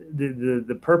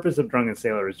 The purpose of Drunken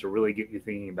Sailor is to really get you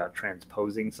thinking about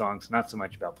transposing songs, not so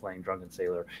much about playing Drunken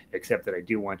Sailor, except that I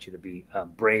do want you to be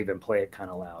brave and play it kind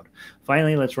of loud.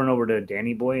 Finally, let's run over to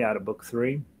Danny Boy out of book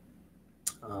 3.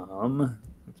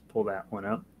 Let's pull that one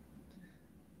up.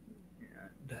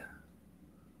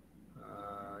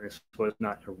 This was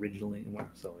not originally,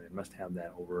 so it must have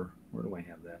that over. Where do I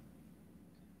have that?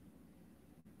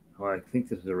 Well, I think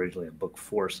this was originally a book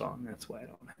 4 song. That's why I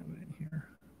don't have it in here.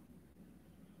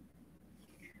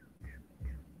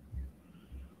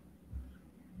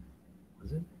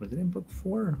 Was it in book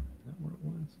 4? Is that where it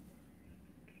was?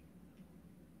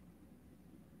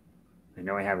 I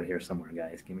know I have it here somewhere,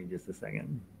 guys. Give me just a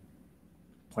second.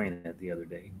 playing it the other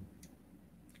day.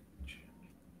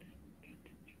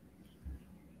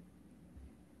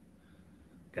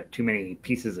 Got too many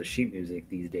pieces of sheet music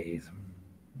these days.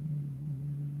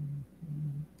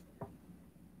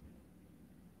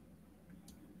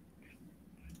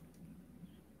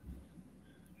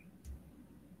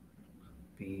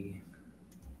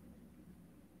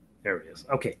 There it is.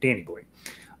 Okay, Danny Boy.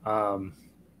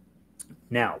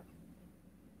 Now,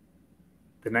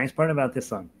 the nice part about this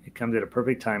song, it comes at a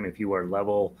perfect time if you are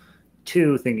level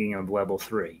 2 thinking of level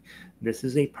 3. This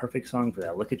is a perfect song for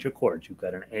that. Look at your chords. You've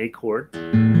got an A chord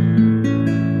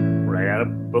right out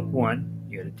of book 1.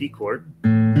 You got a D chord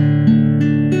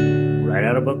right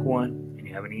out of book 1, and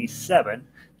you have an E7.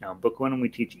 Now, in book 1, we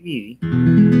teach E,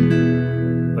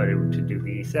 but to do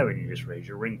the E7, you just raise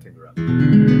your ring finger up.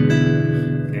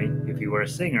 Okay, if you were a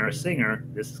singer,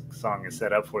 this song is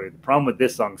set up for you. The problem with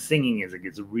this song singing is it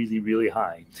gets really, really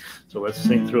high. So let's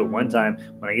sing through it one time.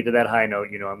 When I get to that high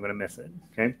note, you know I'm going to miss it.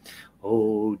 Okay.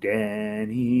 Oh,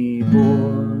 Danny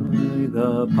boy,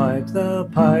 the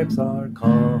pipes are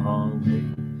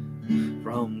calling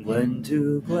from glen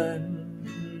to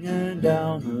glen and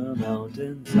down the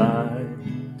mountainside.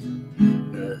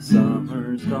 The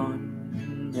summer's gone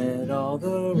and all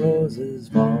the roses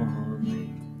falling.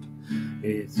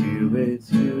 It's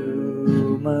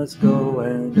you must go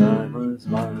and I must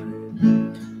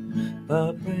ride.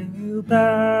 But bring you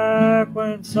back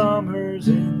when summer's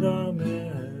in the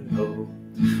meadow,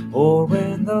 or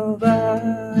when the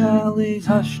valley's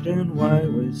hushed and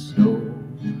white with snow.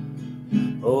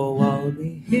 Oh, I'll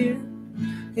be here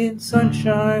in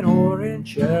sunshine or in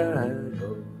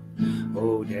shadow.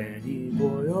 Oh, Danny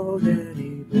boy,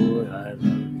 I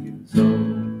love you so.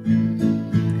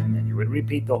 Would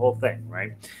repeat the whole thing,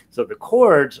 right? So the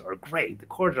chords are great. The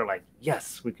chords are like,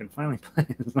 yes, we can finally play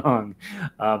a song.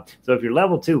 So if you're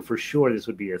level 2, for sure, this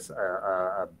would be a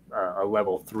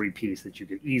level 3 piece that you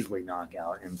could easily knock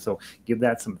out. And so give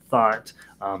that some thought.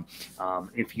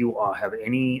 If you have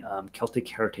any Celtic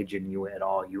heritage in you at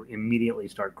all, you immediately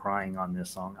start crying on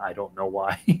this song. I don't know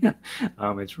why.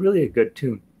 It's really a good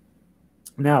tune.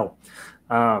 Now,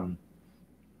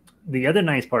 the other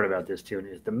nice part about this tune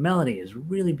is the melody is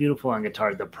really beautiful on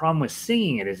guitar. The problem with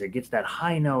singing it is it gets that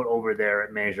high note over there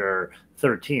at measure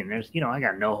 13. There's, I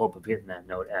got no hope of hitting that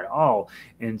note at all.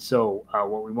 And so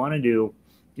what we want to do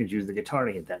is use the guitar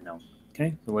to hit that note.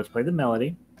 Okay, so let's play the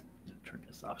melody. Turn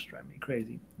this off, it's driving me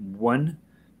crazy. 1,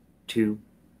 2,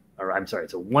 or I'm sorry,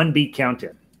 it's a 1 beat count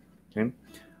in. Okay,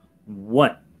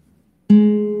 1.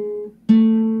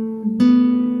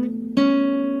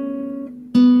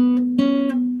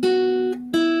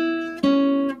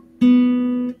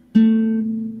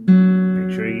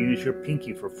 Your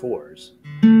pinky for 4s.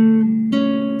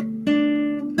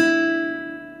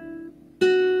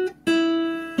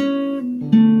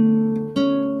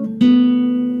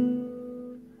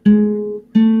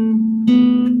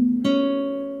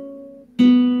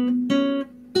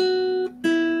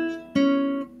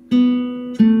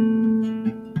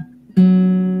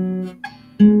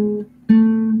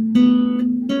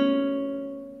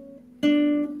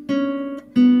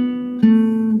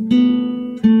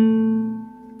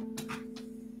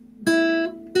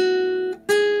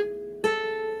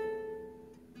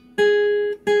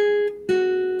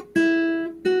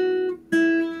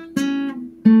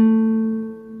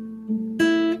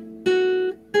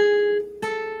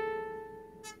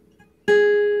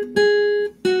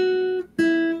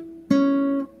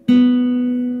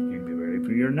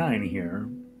 Here.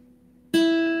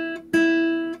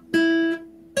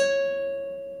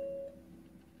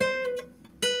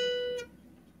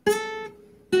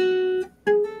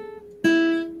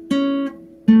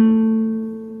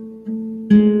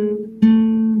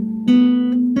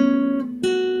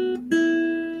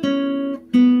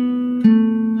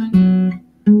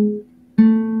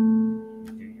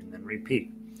 And then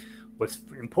repeat. What's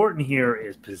important here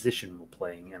is positional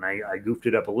playing, and I goofed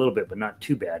it up a little bit, but not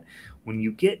too bad. When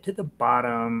you get to the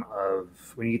bottom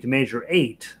when you get to measure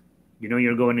 8,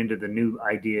 you're going into the new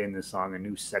idea in the song, a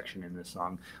new section in the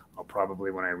song. I'll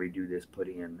probably, when I redo this, put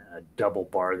in a double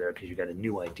bar there because you got a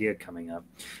new idea coming up.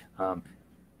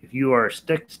 If you are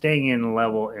staying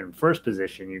in first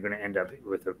position, you're going to end up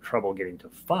with trouble getting to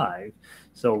 5.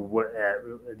 So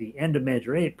at the end of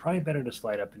measure 8, probably better to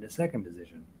slide up into second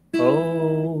position.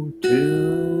 0,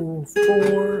 2,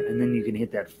 4, and then you can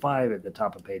hit that 5 at the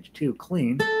top of page 2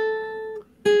 clean. So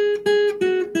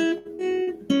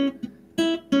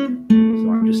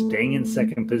I'm just staying in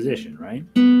second position, right?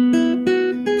 Okay.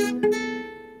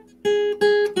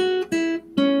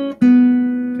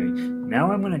 Now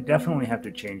I'm going to definitely have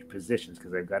to change positions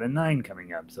because I've got a 9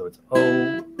 coming up. So it's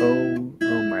 0, 0,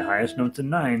 0, highest note's a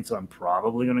 9, so I'm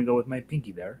probably going to go with my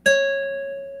pinky there.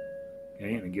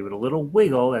 Okay, and give it a little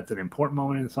wiggle. That's an important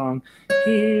moment in the song.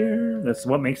 Here, that's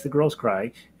what makes the girls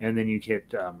cry. And then you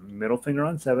hit middle finger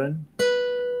on 7.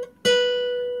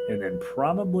 And then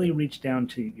probably reach down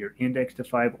to your index to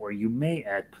 5, or you may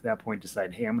at that point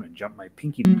decide, hey, I'm going to jump my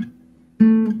pinky. I'm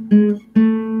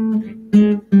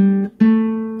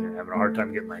having a hard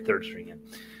time getting my 3rd string in.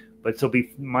 But so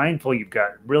be mindful, you're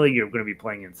going to be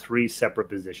playing in 3 separate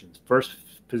positions. First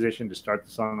position to start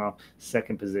the song off,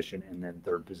 2nd position, and then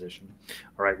 3rd position.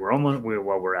 All right, we're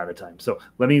out of time. So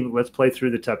let's play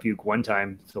through the Tough Uke one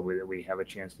time so that we have a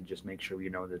chance to just make sure we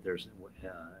know that there's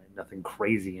nothing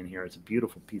crazy in here. It's a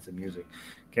beautiful piece of music.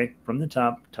 Okay, from the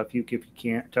top, Tough Uke if you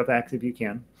can, Tough Axe if you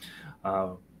can.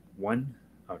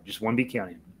 Just one beat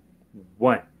counting.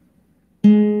 1.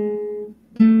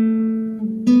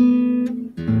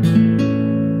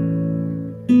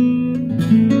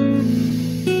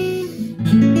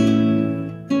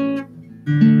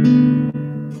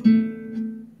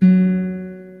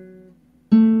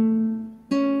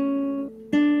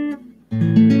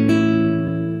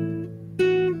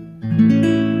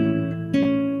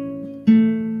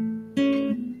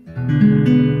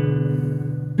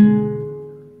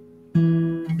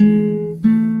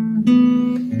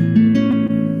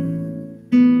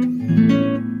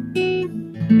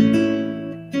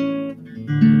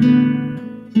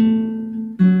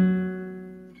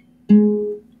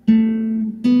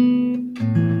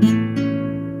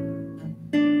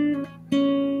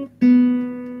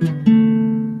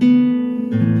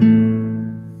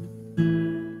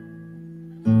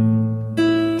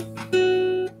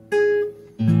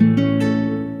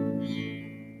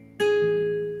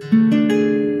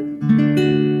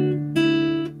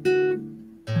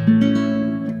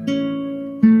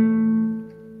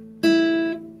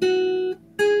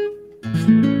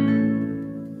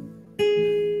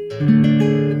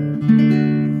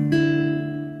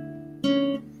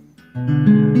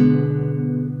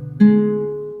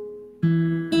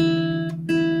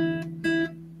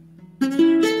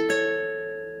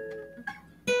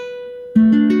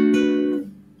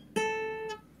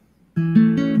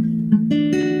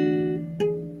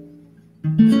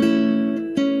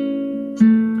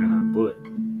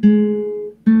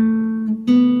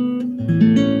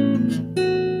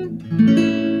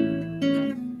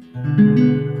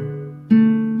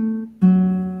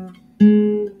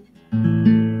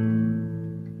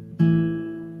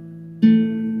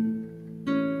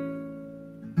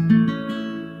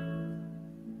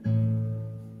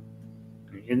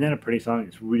 Isn't that a pretty song?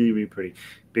 It's really, really pretty.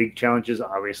 Big challenges,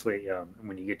 obviously.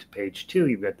 When you get to page 2,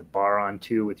 you've got the bar on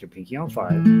 2 with your pinky on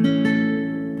 5.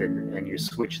 And you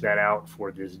switch that out for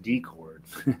this D chord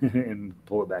and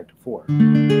pull it back to 4.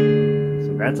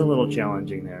 So that's a little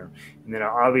challenging there. And then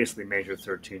obviously major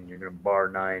 13, you're going to bar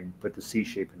 9, put the C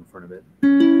shape in front of it.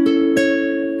 Okay,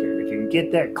 if you can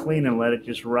get that clean and let it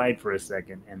just ride for a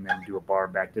second, and then do a bar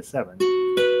back to 7.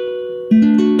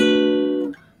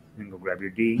 Then go grab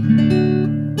your D.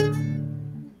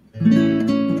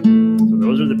 So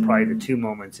those are probably the 2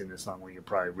 moments in the song where you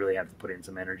probably really have to put in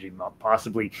some energy,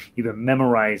 possibly even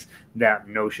memorize that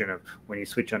notion of when you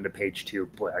switch onto page 2,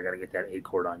 boy, I got to get that A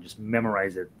chord on. Just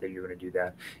memorize it that you're going to do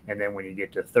that. And then when you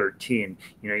get to 13,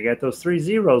 you got those 3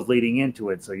 zeros leading into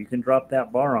it, so you can drop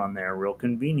that bar on there real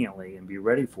conveniently and be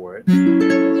ready for it.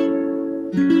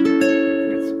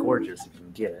 It's gorgeous if you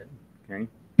can get it, okay?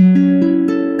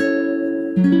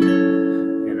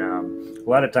 And a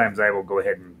lot of times I will go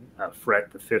ahead and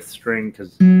fret the 5th string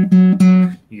because you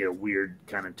get a weird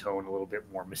kind of tone, a little bit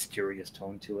more mysterious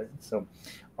tone to it. So,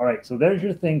 all right, so there's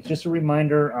your things. Just a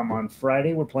reminder, on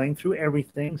Friday we're playing through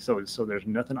everything, so there's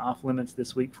nothing off limits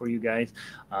this week for you guys.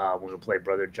 We're going to play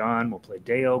Brother John, we'll play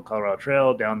Deo, Colorado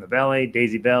Trail, Down the Valley,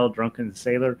 Daisy Bell, Drunken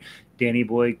Sailor, Danny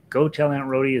Boy, Go Tell Aunt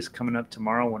Rhody is coming up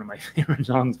tomorrow, one of my favorite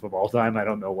songs of all time. I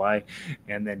don't know why.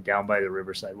 And then Down by the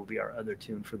Riverside will be our other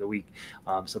tune for the week.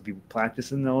 So be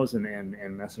practicing those and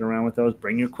messing around with those.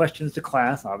 Bring your questions to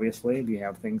class, obviously, if you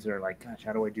have things that are like, gosh,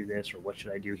 how do I do this, or what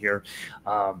should I do here?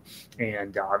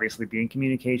 And obviously be in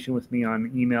communication with me on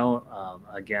email.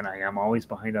 Again, I am always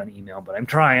behind on email, but I'm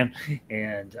trying.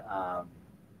 And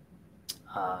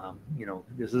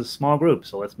this is a small group,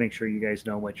 so let's make sure you guys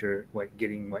know what you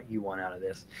want out of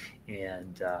this.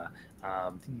 And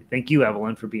thank you,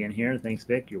 Evelyn, for being here. Thanks,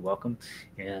 Vic. You're welcome.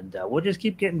 And we'll just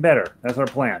keep getting better. That's our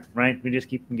plan, right? We just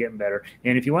keep getting better.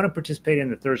 And if you want to participate in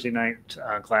the Thursday night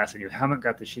class and you haven't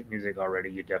got the sheet music already,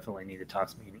 you definitely need to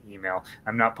toss me an email.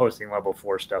 I'm not posting level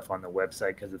 4 stuff on the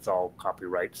website because it's all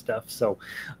copyright stuff. So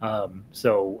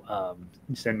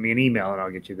send me an email and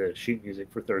I'll get you the sheet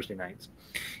music for Thursday nights.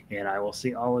 And I will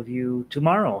see all of you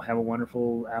tomorrow. Have a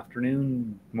wonderful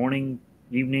afternoon, morning,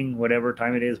 evening, whatever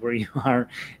time it is where you are.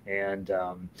 And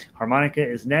harmonica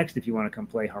is next. If you want to come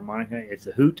play harmonica, it's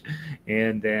a hoot.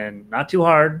 And then not too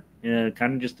hard, kind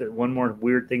of just one more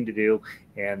weird thing to do.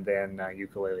 And then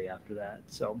ukulele after that.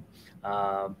 So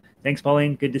thanks,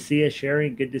 Pauline. Good to see you. Sherry,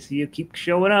 good to see you. Keep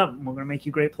showing up. We're going to make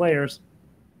you great players.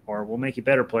 Or we'll make you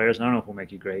better players. I don't know if we'll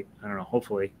make you great. I don't know.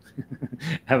 Hopefully.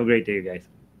 Have a great day, you guys.